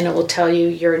income, and it will tell you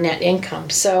your net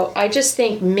income. So I just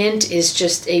think Mint is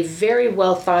just a very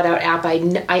well thought out app.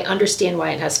 I understand why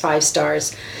it has 5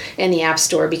 stars in the App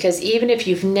Store, because even if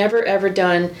you've never ever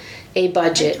done a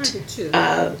budget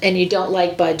and you don't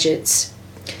like budgets,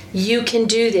 you can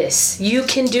do this. You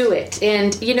can do it.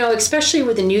 And, especially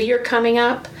with the New Year coming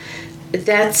up,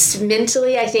 that's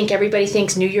mentally, I think everybody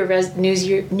thinks New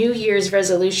Year's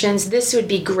resolutions. This would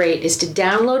be great, is to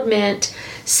download Mint,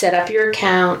 set up your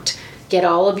account, get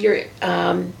all of your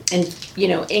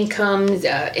incomes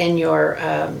and your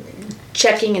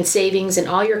checking and savings and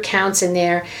all your accounts in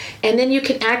there, and then you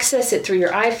can access it through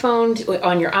your iPhone,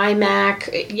 on your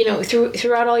iMac,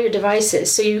 throughout all your devices.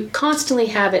 So you constantly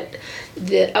have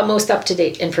the most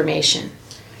up-to-date information.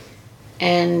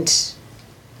 And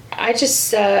I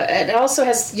just, it also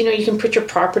has, you can put your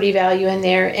property value in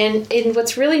there. And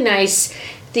what's really nice,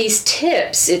 these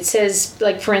tips, it says,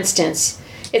 like, for instance,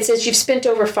 it says you've spent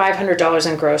over $500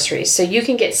 on groceries. So you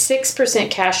can get 6%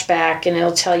 cash back, and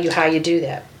it'll tell you how you do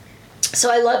that.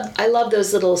 So I love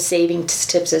those little savings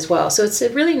tips as well. So it's a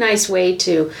really nice way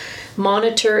to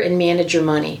monitor and manage your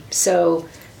money. So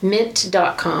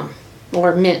mint.com,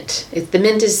 or Mint. The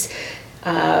Mint is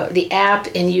the app,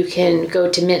 and you can go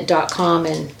to mint.com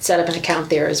and set up an account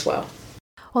there as well.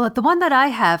 Well, the one that I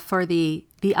have for the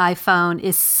iPhone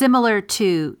is similar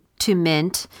to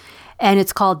Mint, and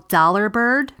it's called Dollar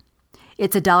Bird.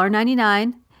 It's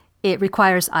 $1.99. It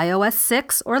requires iOS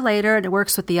 6 or later, and it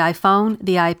works with the iPhone,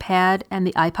 the iPad, and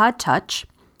the iPod Touch.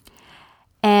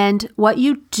 And what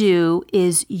you do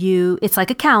is it's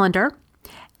like a calendar,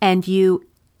 and you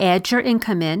add your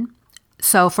income in.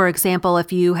 So, for example,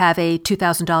 if you have a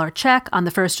 $2,000 check on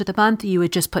the first of the month, you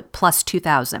would just put plus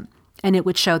 $2,000, and it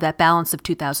would show that balance of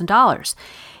 $2,000.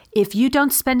 If you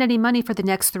don't spend any money for the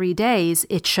next 3 days,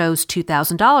 it shows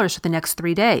 $2,000 for the next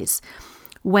 3 days.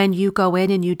 When you go in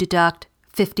and you deduct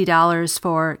 $50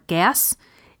 for gas,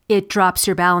 it drops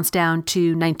your balance down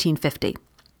to $1,950,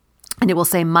 and it will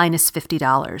say minus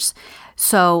 $50.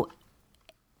 So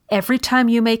every time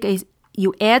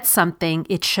you add something,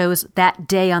 it shows that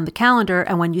day on the calendar,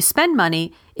 and when you spend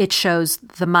money, it shows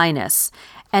the minus.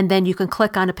 And then you can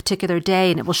click on a particular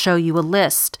day, and it will show you a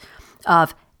list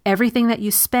of everything that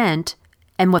you spent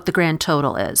and what the grand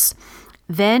total is.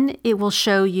 Then it will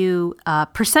show you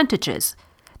percentages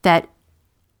that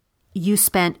you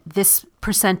spent this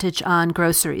percentage on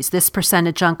groceries, this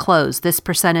percentage on clothes, this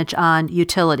percentage on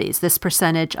utilities, this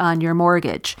percentage on your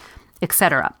mortgage,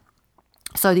 etc.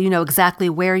 So you know exactly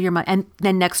where your money, and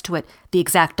then next to it, the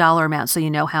exact dollar amount, so you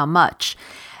know how much.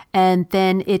 And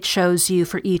then it shows you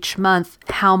for each month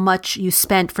how much you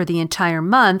spent for the entire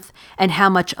month, and how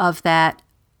much of that,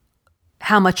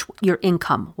 how much your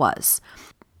income was.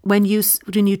 When you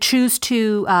choose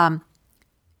to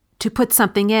put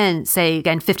something in, say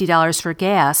again $50 for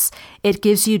gas, it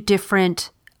gives you different.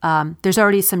 There's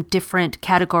already some different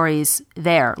categories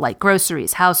there, like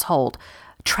groceries, household,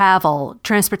 travel,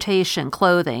 transportation,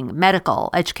 clothing, medical,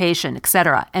 education,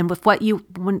 etc. And with what you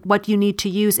need to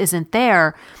use isn't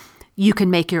there, you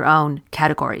can make your own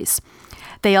categories.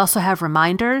 They also have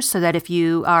reminders so that if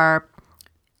you are,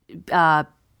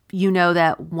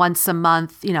 that once a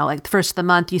month, like the first of the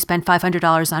month, you spend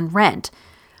 $500 on rent,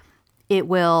 it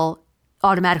will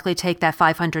automatically take that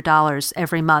 $500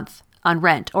 every month on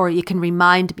rent. Or you can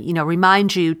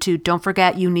remind you to, don't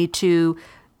forget, you need to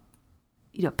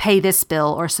pay this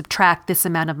bill or subtract this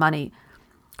amount of money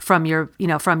from your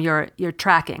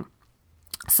tracking.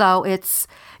 So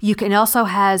you can also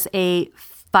has a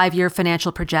 5-year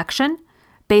financial projection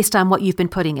based on what you've been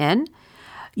putting in.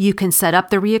 You can set up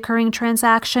the reoccurring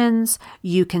transactions.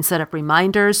 You can set up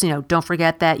reminders. Don't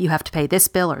forget that you have to pay this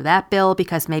bill or that bill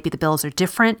because maybe the bills are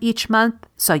different each month.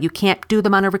 So you can't do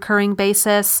them on a recurring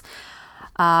basis.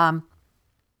 I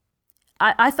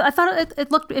thought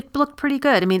it looked pretty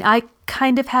good. I mean, I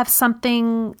kind of have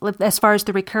something as far as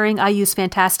the recurring. I use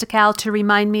Fantastical to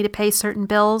remind me to pay certain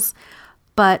bills,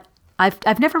 but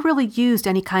I've never really used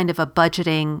any kind of a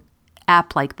budgeting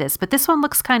app like this. But this one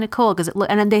looks kind of cool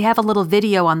and then they have a little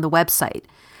video on the website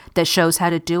that shows how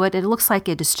to do it. It looks like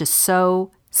it is just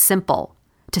so simple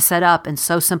to set up and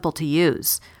so simple to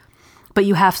use. But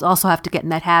you also have to get in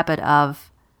that habit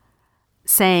of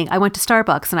saying, I went to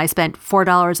Starbucks and I spent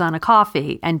 $4 on a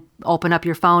coffee, and open up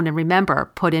your phone and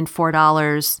remember, put in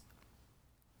 $4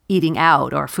 eating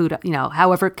out or food,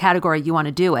 however category you want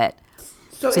to do it.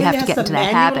 So you have to get into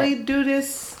that habit. Manually do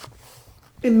this?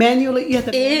 Manually, you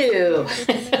have to. Ew.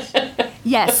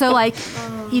 Yeah, so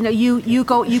you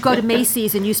go to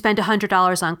Macy's and you spend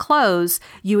 $100 on clothes.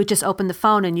 You would just open the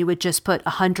phone and you would just put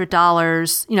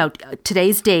 $100.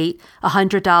 Today's date,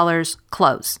 $100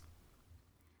 clothes.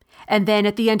 And then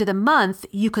at the end of the month,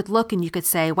 you could look and you could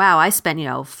say, wow, I spent,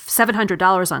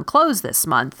 $700 on clothes this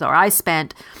month, or I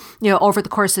spent, over the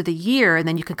course of the year. And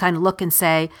then you can kind of look and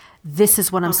say, this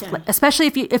is what I'm, especially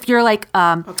if you're like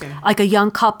a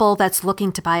young couple that's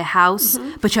looking to buy a house,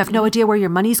 but you have no idea where your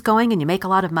money's going and you make a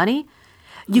lot of money.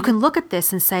 You can look at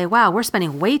this and say, wow, we're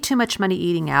spending way too much money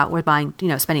eating out. We're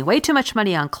spending way too much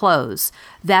money on clothes.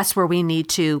 That's where we need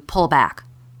to pull back.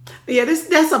 Yeah,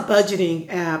 that's a budgeting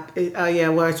app.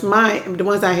 Well, it's the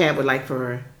ones I have were like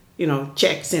for,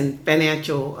 checks and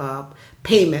financial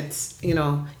payments,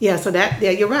 Yeah, so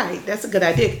you're right. That's a good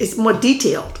idea. It's more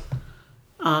detailed.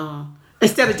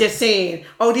 Instead of just saying,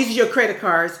 oh, these are your credit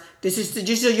cards. These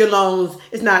are your loans.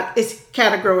 It's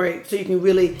category, so you can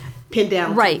really pin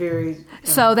down. Right.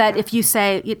 So that if you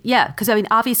say, because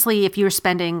obviously if you're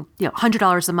spending,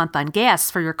 $100 a month on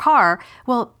gas for your car,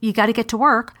 well, you got to get to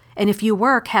work. And if you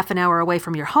work half an hour away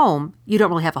from your home, you don't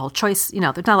really have a whole choice. There's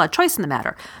not a lot of choice in the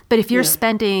matter. But if you're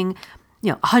spending,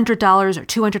 $100 or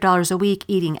 $200 a week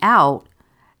eating out,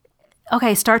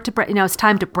 okay, it's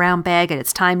time to brown bag it.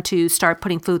 It's time to start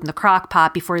putting food in the crock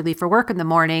pot before you leave for work in the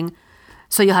morning,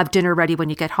 so you'll have dinner ready when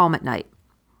you get home at night.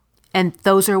 And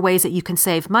those are ways that you can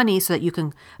save money so that you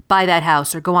can buy that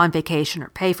house or go on vacation or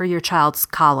pay for your child's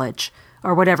college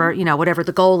or whatever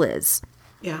the goal is.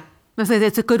 Yeah.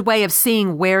 It's a good way of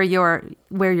seeing where your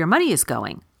money is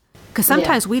going. Because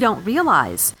sometimes we don't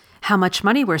realize how much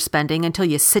money we're spending until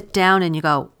you sit down and you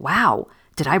go, wow,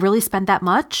 did I really spend that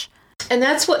much? And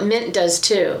that's what Mint does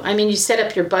too. You set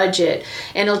up your budget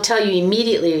and it'll tell you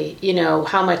immediately,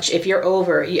 how much if you're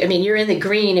over. You're in the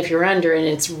green if you're under and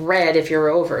it's red if you're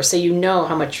over. So you know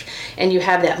how much, and you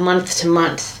have that month to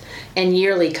month and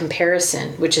yearly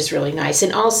comparison, which is really nice.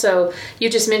 And also, you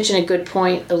just mentioned a good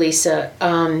point, Elisa.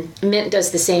 Mint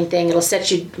does the same thing. It'll set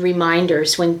you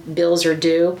reminders when bills are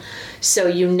due, so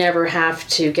you never have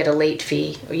to get a late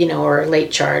fee, or a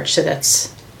late charge. So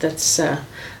that's.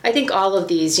 I think all of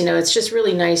these, it's just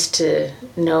really nice to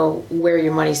know where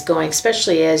your money's going,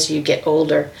 especially as you get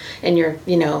older and you're,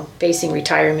 facing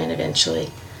retirement eventually.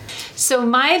 So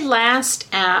my last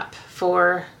app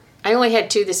I only had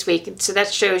 2 this week, so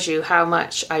that shows you how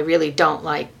much I really don't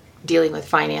like dealing with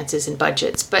finances and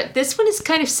budgets. But this one is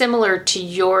kind of similar to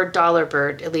your Dollar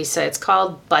Bird, Elisa. It's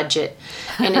called Budget,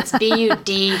 and it's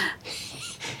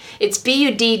it's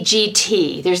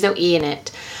BUDGT. There's no E in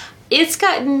it. It's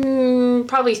gotten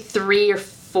probably 3 or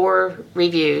 4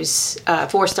 reviews,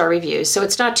 4-star reviews, so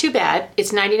it's not too bad.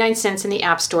 It's 99 cents in the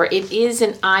App Store. It is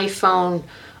an iPhone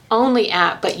only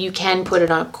app, but you can put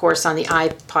it on, of course, on the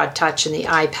iPod Touch and the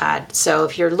iPad. So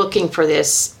if you're looking for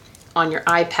this on your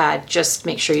iPad, just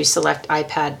make sure you select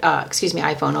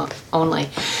iPhone only.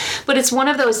 But it's one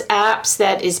of those apps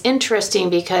that is interesting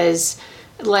because,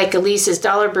 like Elisa's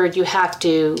Dollar Bird, you have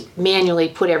to manually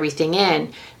put everything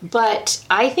in. But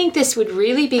I think this would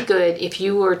really be good if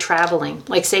you were traveling.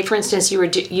 Like, say, for instance, you were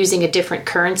using a different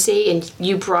currency and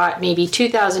you brought maybe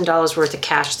 $2,000 worth of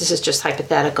cash. This is just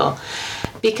hypothetical.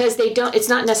 Because it's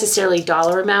not necessarily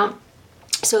dollar amount.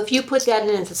 So if you put that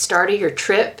in at the start of your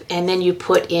trip and then you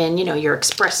put in, your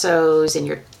espressos and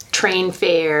your train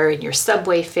fare and your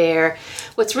subway fare,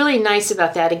 what's really nice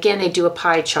about that, again, they do a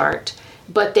pie chart,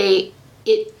 but it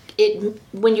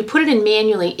when you put it in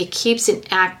manually, it keeps an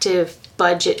active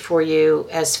budget for you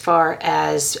as far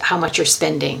as how much you're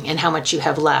spending and how much you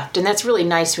have left. And that's really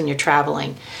nice when you're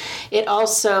traveling. It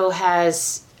also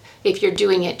has, if you're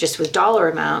doing it just with dollar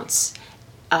amounts,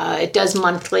 it does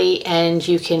monthly, and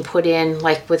you can put in,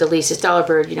 like with Elise's Dollar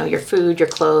Bird, your food, your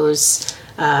clothes,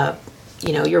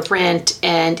 your rent,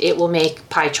 and it will make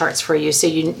pie charts for you. So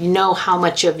you know how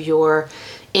much of your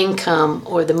income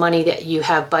or the money that you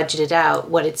have budgeted out,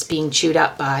 what it's being chewed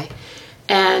up by.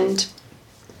 And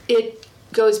it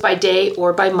goes by day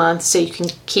or by month, so you can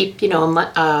keep,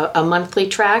 a monthly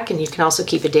track, and you can also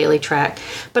keep a daily track.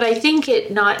 But I think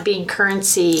it not being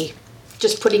currency,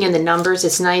 just putting in the numbers,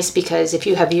 it's nice because if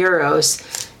you have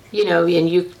euros, and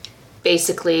you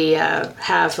basically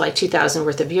have like 2,000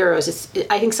 worth of euros,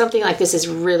 I think something like this is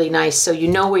really nice. So you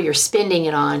know where you're spending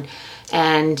it on,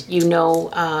 and you know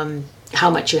how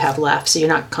much you have left. So you're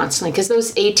not constantly, because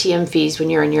those ATM fees when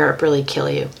you're in Europe really kill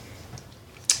you.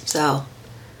 So,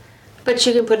 but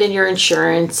you can put in your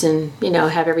insurance and,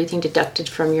 have everything deducted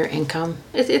from your income.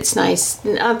 It's nice.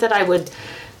 Not that I would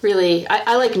really,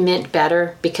 I like Mint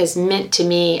better, because Mint, to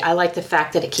me, I like the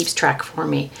fact that it keeps track for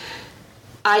me.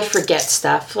 I forget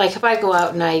stuff. Like if I go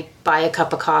out and I buy a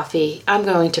cup of coffee, I'm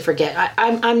going to forget.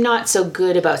 I'm not so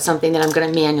good about something that I'm going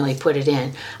to manually put it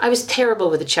in. I was terrible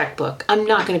with a checkbook. I'm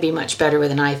not going to be much better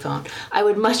with an iPhone. I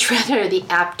would much rather the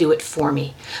app do it for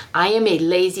me. I am a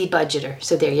lazy budgeter,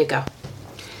 so there you go.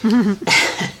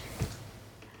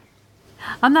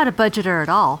 I'm not a budgeter at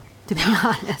all, to be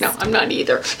honest. No, I'm not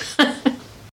either.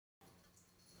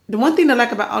 The one thing I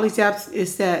like about all these apps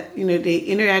is that, they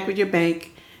interact with your bank.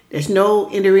 There's no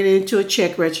entering into a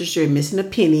check register and missing a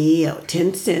penny or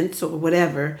 10 cents or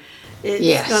whatever.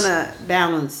 It's going to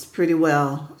balance pretty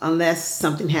well unless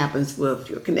something happens with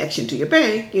your connection to your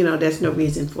bank. There's no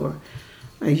reason for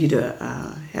you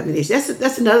to have an issue.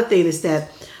 That's another thing, is that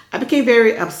I became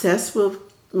very obsessed with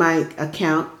my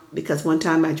account because one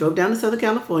time I drove down to Southern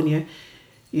California,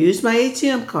 used my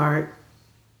ATM card,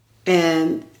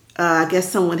 and I guess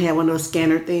someone had one of those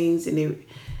scanner things, and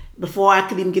before I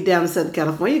could even get down to Southern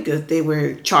California, because they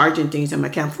were charging things on my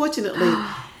account. Fortunately,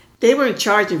 they weren't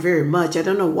charging very much. I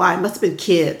don't know why. It must have been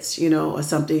kids, or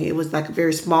something. It was like a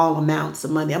very small amounts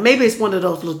of money. Or maybe it's one of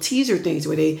those little teaser things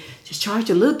where they just charge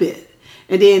a little bit,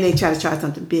 and then they try to charge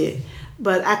something big.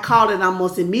 But I called it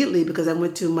almost immediately, because I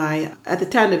went to at the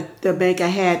time, the bank I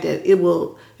had, that it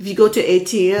will, if you go to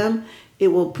ATM, it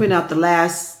will print out the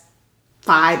last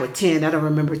 5 or 10, I don't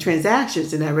remember,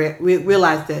 transactions. And I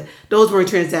realized that those weren't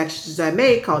transactions I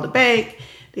made. Called the bank.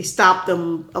 They stopped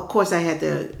them. Of course, I had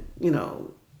to,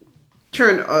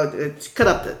 cut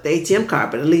up the ATM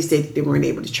card, but at least they weren't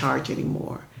able to charge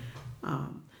anymore.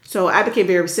 So I became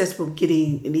very obsessed with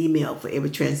getting an email for every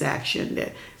transaction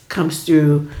that comes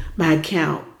through my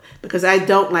account, because I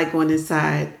don't like going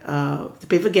inside to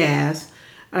pay for gas.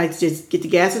 I like to just get the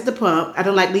gas at the pump. I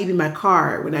don't like leaving my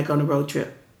car when I go on a road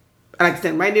trip. I like to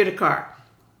stand right near the car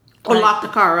or lock the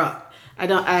car up. I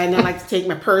don't like to take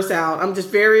my purse out. I'm just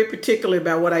very particular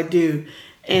about what I do.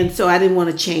 And so I didn't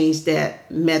want to change that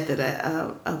method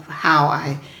of how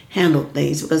I handled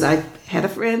things, because I had a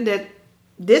friend that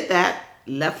did that,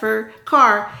 left her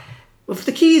car with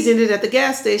the keys in it at the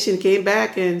gas station, came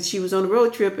back, and she was on a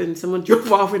road trip and someone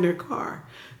drove off in her car.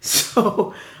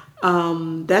 So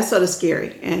that's sort of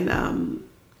scary. And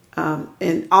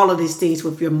all of these things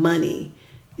with your money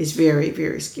is very,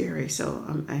 very scary. So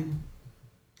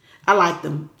I like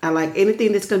them. I like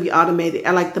anything that's going to be automated.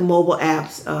 I like the mobile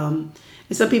apps. And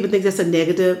some people think that's a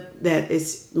negative, that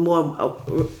it's more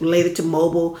related to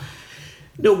mobile.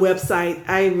 No website.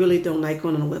 I really don't like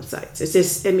going on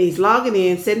websites. It means logging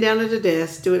in, sitting down at the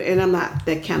desk, doing, and I'm not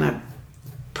that kind of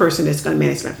person that's going to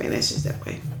manage my finances that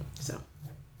way. So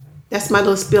that's my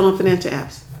little spiel on financial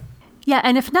apps. Yeah,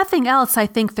 and if nothing else, I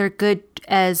think they're good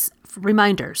as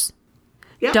reminders.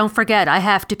 Yep. Don't forget, I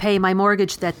have to pay my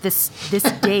mortgage this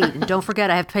date, and don't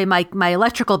forget, I have to pay my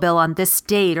electrical bill on this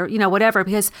date, or whatever.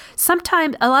 Because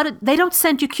sometimes they don't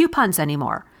send you coupons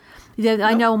anymore.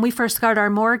 I know when we first got our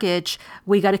mortgage,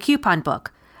 we got a coupon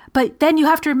book, but then you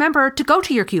have to remember to go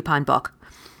to your coupon book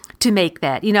to make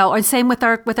that. And same with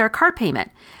our car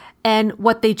payment. And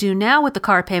what they do now with the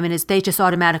car payment is they just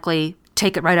automatically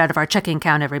take it right out of our checking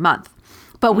account every month.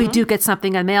 But we do get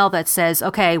something in mail that says,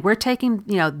 okay, we're taking,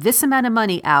 this amount of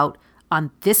money out on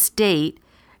this date,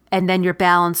 and then your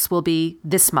balance will be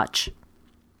this much.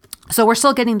 So we're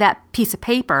still getting that piece of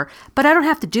paper, but I don't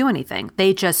have to do anything.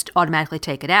 They just automatically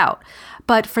take it out.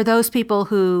 But for those people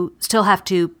who still have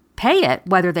to pay it,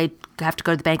 whether they have to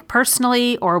go to the bank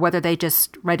personally or whether they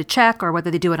just write a check or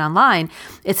whether they do it online,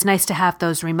 it's nice to have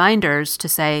those reminders to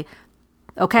say,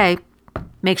 okay,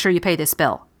 make sure you pay this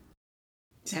bill.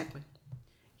 Exactly.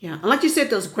 Yeah. And like you said,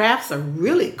 those graphs are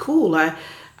really cool.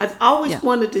 I've always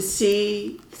wanted to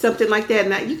see something like that.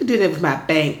 Now, you can do that with my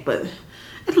bank, but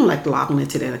I don't like logging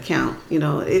into that account. You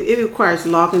know, it requires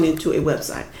logging into a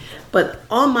website. But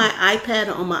on my iPad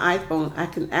or on my iPhone, I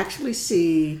can actually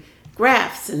see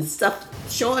graphs and stuff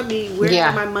showing me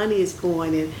where my money is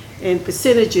going and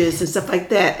percentages and stuff like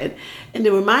that. And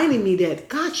they're reminding me that,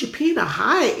 God, you're paying a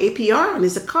high APR on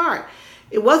this card.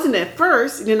 It wasn't at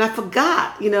first, and then I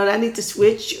forgot, that I need to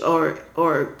switch or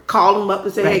call them up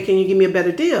and say, hey, can you give me a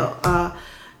better deal?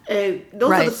 And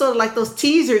those are sort of like those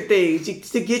teaser things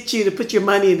to get you to put your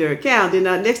money in their account. And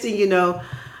next thing you know,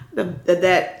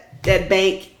 that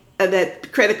bank,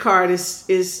 that credit card is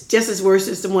just as worse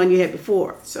as the one you had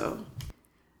before. So,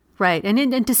 right,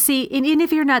 and to see, and even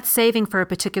if you're not saving for a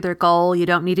particular goal, you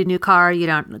don't need a new car, you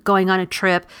don't going on a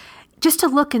trip, just to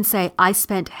look and say, I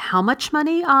spent how much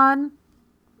money on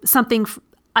something.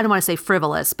 I don't want to say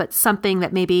frivolous, but something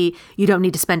that maybe you don't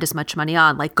need to spend as much money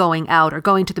on, like going out or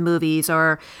going to the movies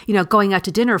or, going out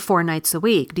to dinner 4 nights a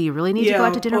week. Do you really need to go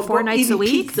out to dinner 4 nights a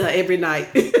week? Pizza every night.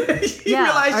 You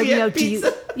realize you have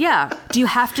pizza. Do you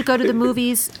have to go to the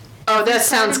movies? Oh, that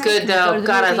sounds good, though.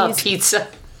 God, I love pizza.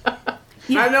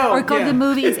 I know. Or go to the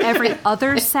movies every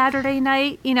other Saturday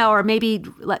night, or maybe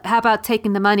how about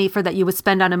taking the money for that you would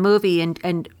spend on a movie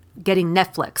and getting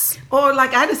Netflix. Or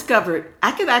like I discovered,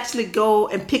 I could actually go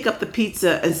and pick up the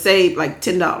pizza and save like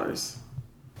 $10.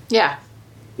 Yeah.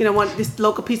 This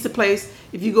local pizza place,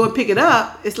 if you go and pick it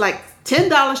up, it's like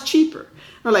 $10 cheaper.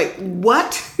 I'm like,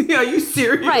 what? Are you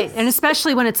serious? Right, and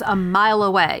especially when it's a mile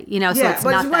away, so it's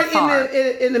not that far.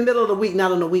 In the middle of the week,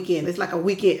 not on the weekend. It's like a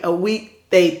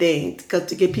weekday thing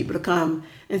to get people to come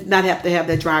and not have to have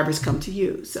their drivers come to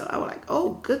you. So I was like,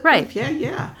 oh, good. Right.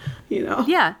 Yeah.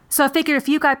 Yeah. So I figured if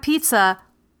you got pizza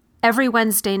every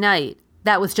Wednesday night,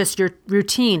 that was just your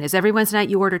routine. Is every Wednesday night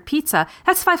you ordered pizza?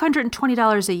 That's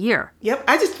 $520 a year. Yep.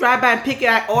 I just drive by and pick it.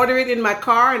 I order it in my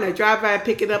car and I drive by and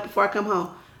pick it up before I come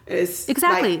home. It's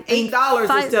exactly like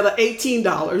 $8 instead of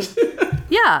 $18.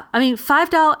 Yeah. I mean,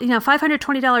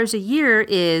 $520 a year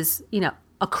is,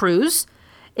 a cruise.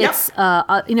 It's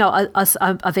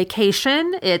a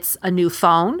vacation. It's a new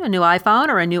phone, a new iPhone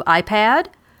or a new iPad.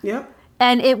 Yep.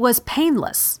 And it was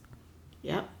painless.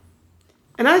 Yep.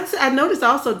 And I noticed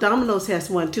also Domino's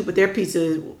has one too, but their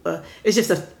pizza is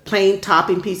just a plain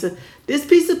topping pizza. This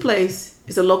pizza place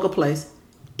is a local place.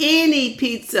 Any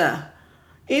pizza,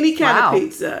 any kind of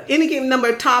pizza, any number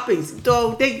of toppings.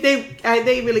 So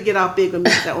they really get out big on me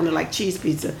that only like cheese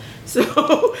pizza.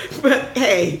 So, but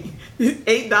hey,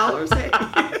 $8. Hey.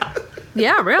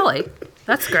 Yeah, really.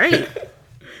 That's great.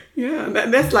 Yeah,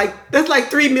 that's like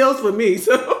 3 meals for me.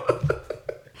 So.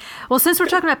 Well, since we're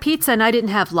talking about pizza and I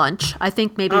didn't have lunch, I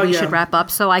think maybe we should wrap up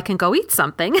so I can go eat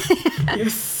something.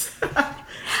 Yes.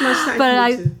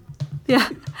 Lunchtime.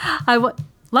 But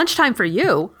lunchtime for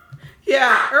you.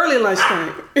 Yeah, early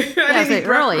lunchtime. I say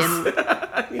early.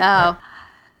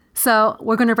 So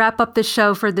we're going to wrap up the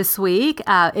show for this week.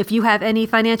 If you have any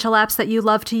financial apps that you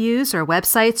love to use or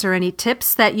websites or any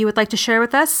tips that you would like to share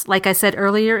with us, like I said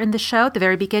earlier in the show at the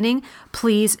very beginning,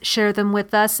 please share them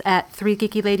with us at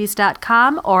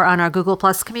 3geekyladies.com or on our Google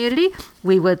Plus community.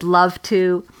 We would love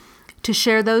to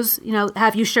share those,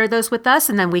 have you share those with us,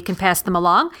 and then we can pass them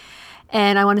along.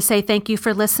 And I want to say thank you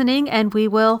for listening, and we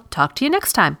will talk to you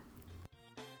next time.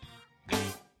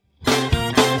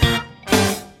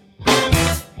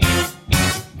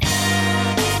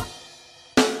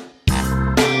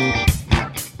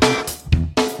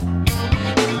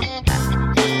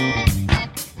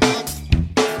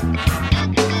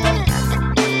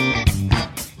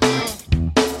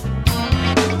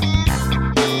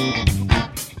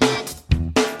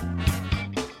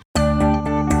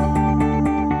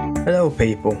 Hello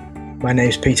people, my name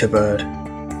is Peter Bird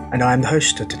and I am the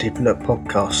host of the Deep Look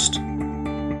podcast.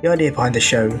 The idea behind the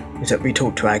show is that we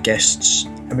talk to our guests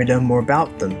and we learn more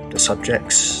about them, the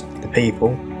subjects, the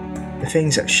people, the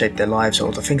things that shape their lives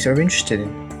or the things they're interested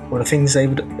in or the things they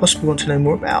would possibly want to know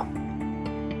more about.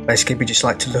 Basically we just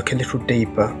like to look a little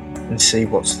deeper and see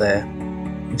what's there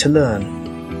and to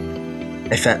learn.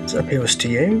 If that appeals to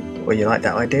you or you like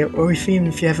that idea, or even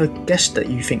if you have a guest that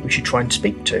you think we should try and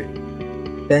speak to,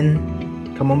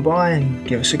 then come on by and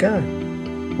give us a go.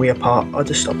 We are part of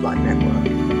the Stoplight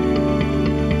Network.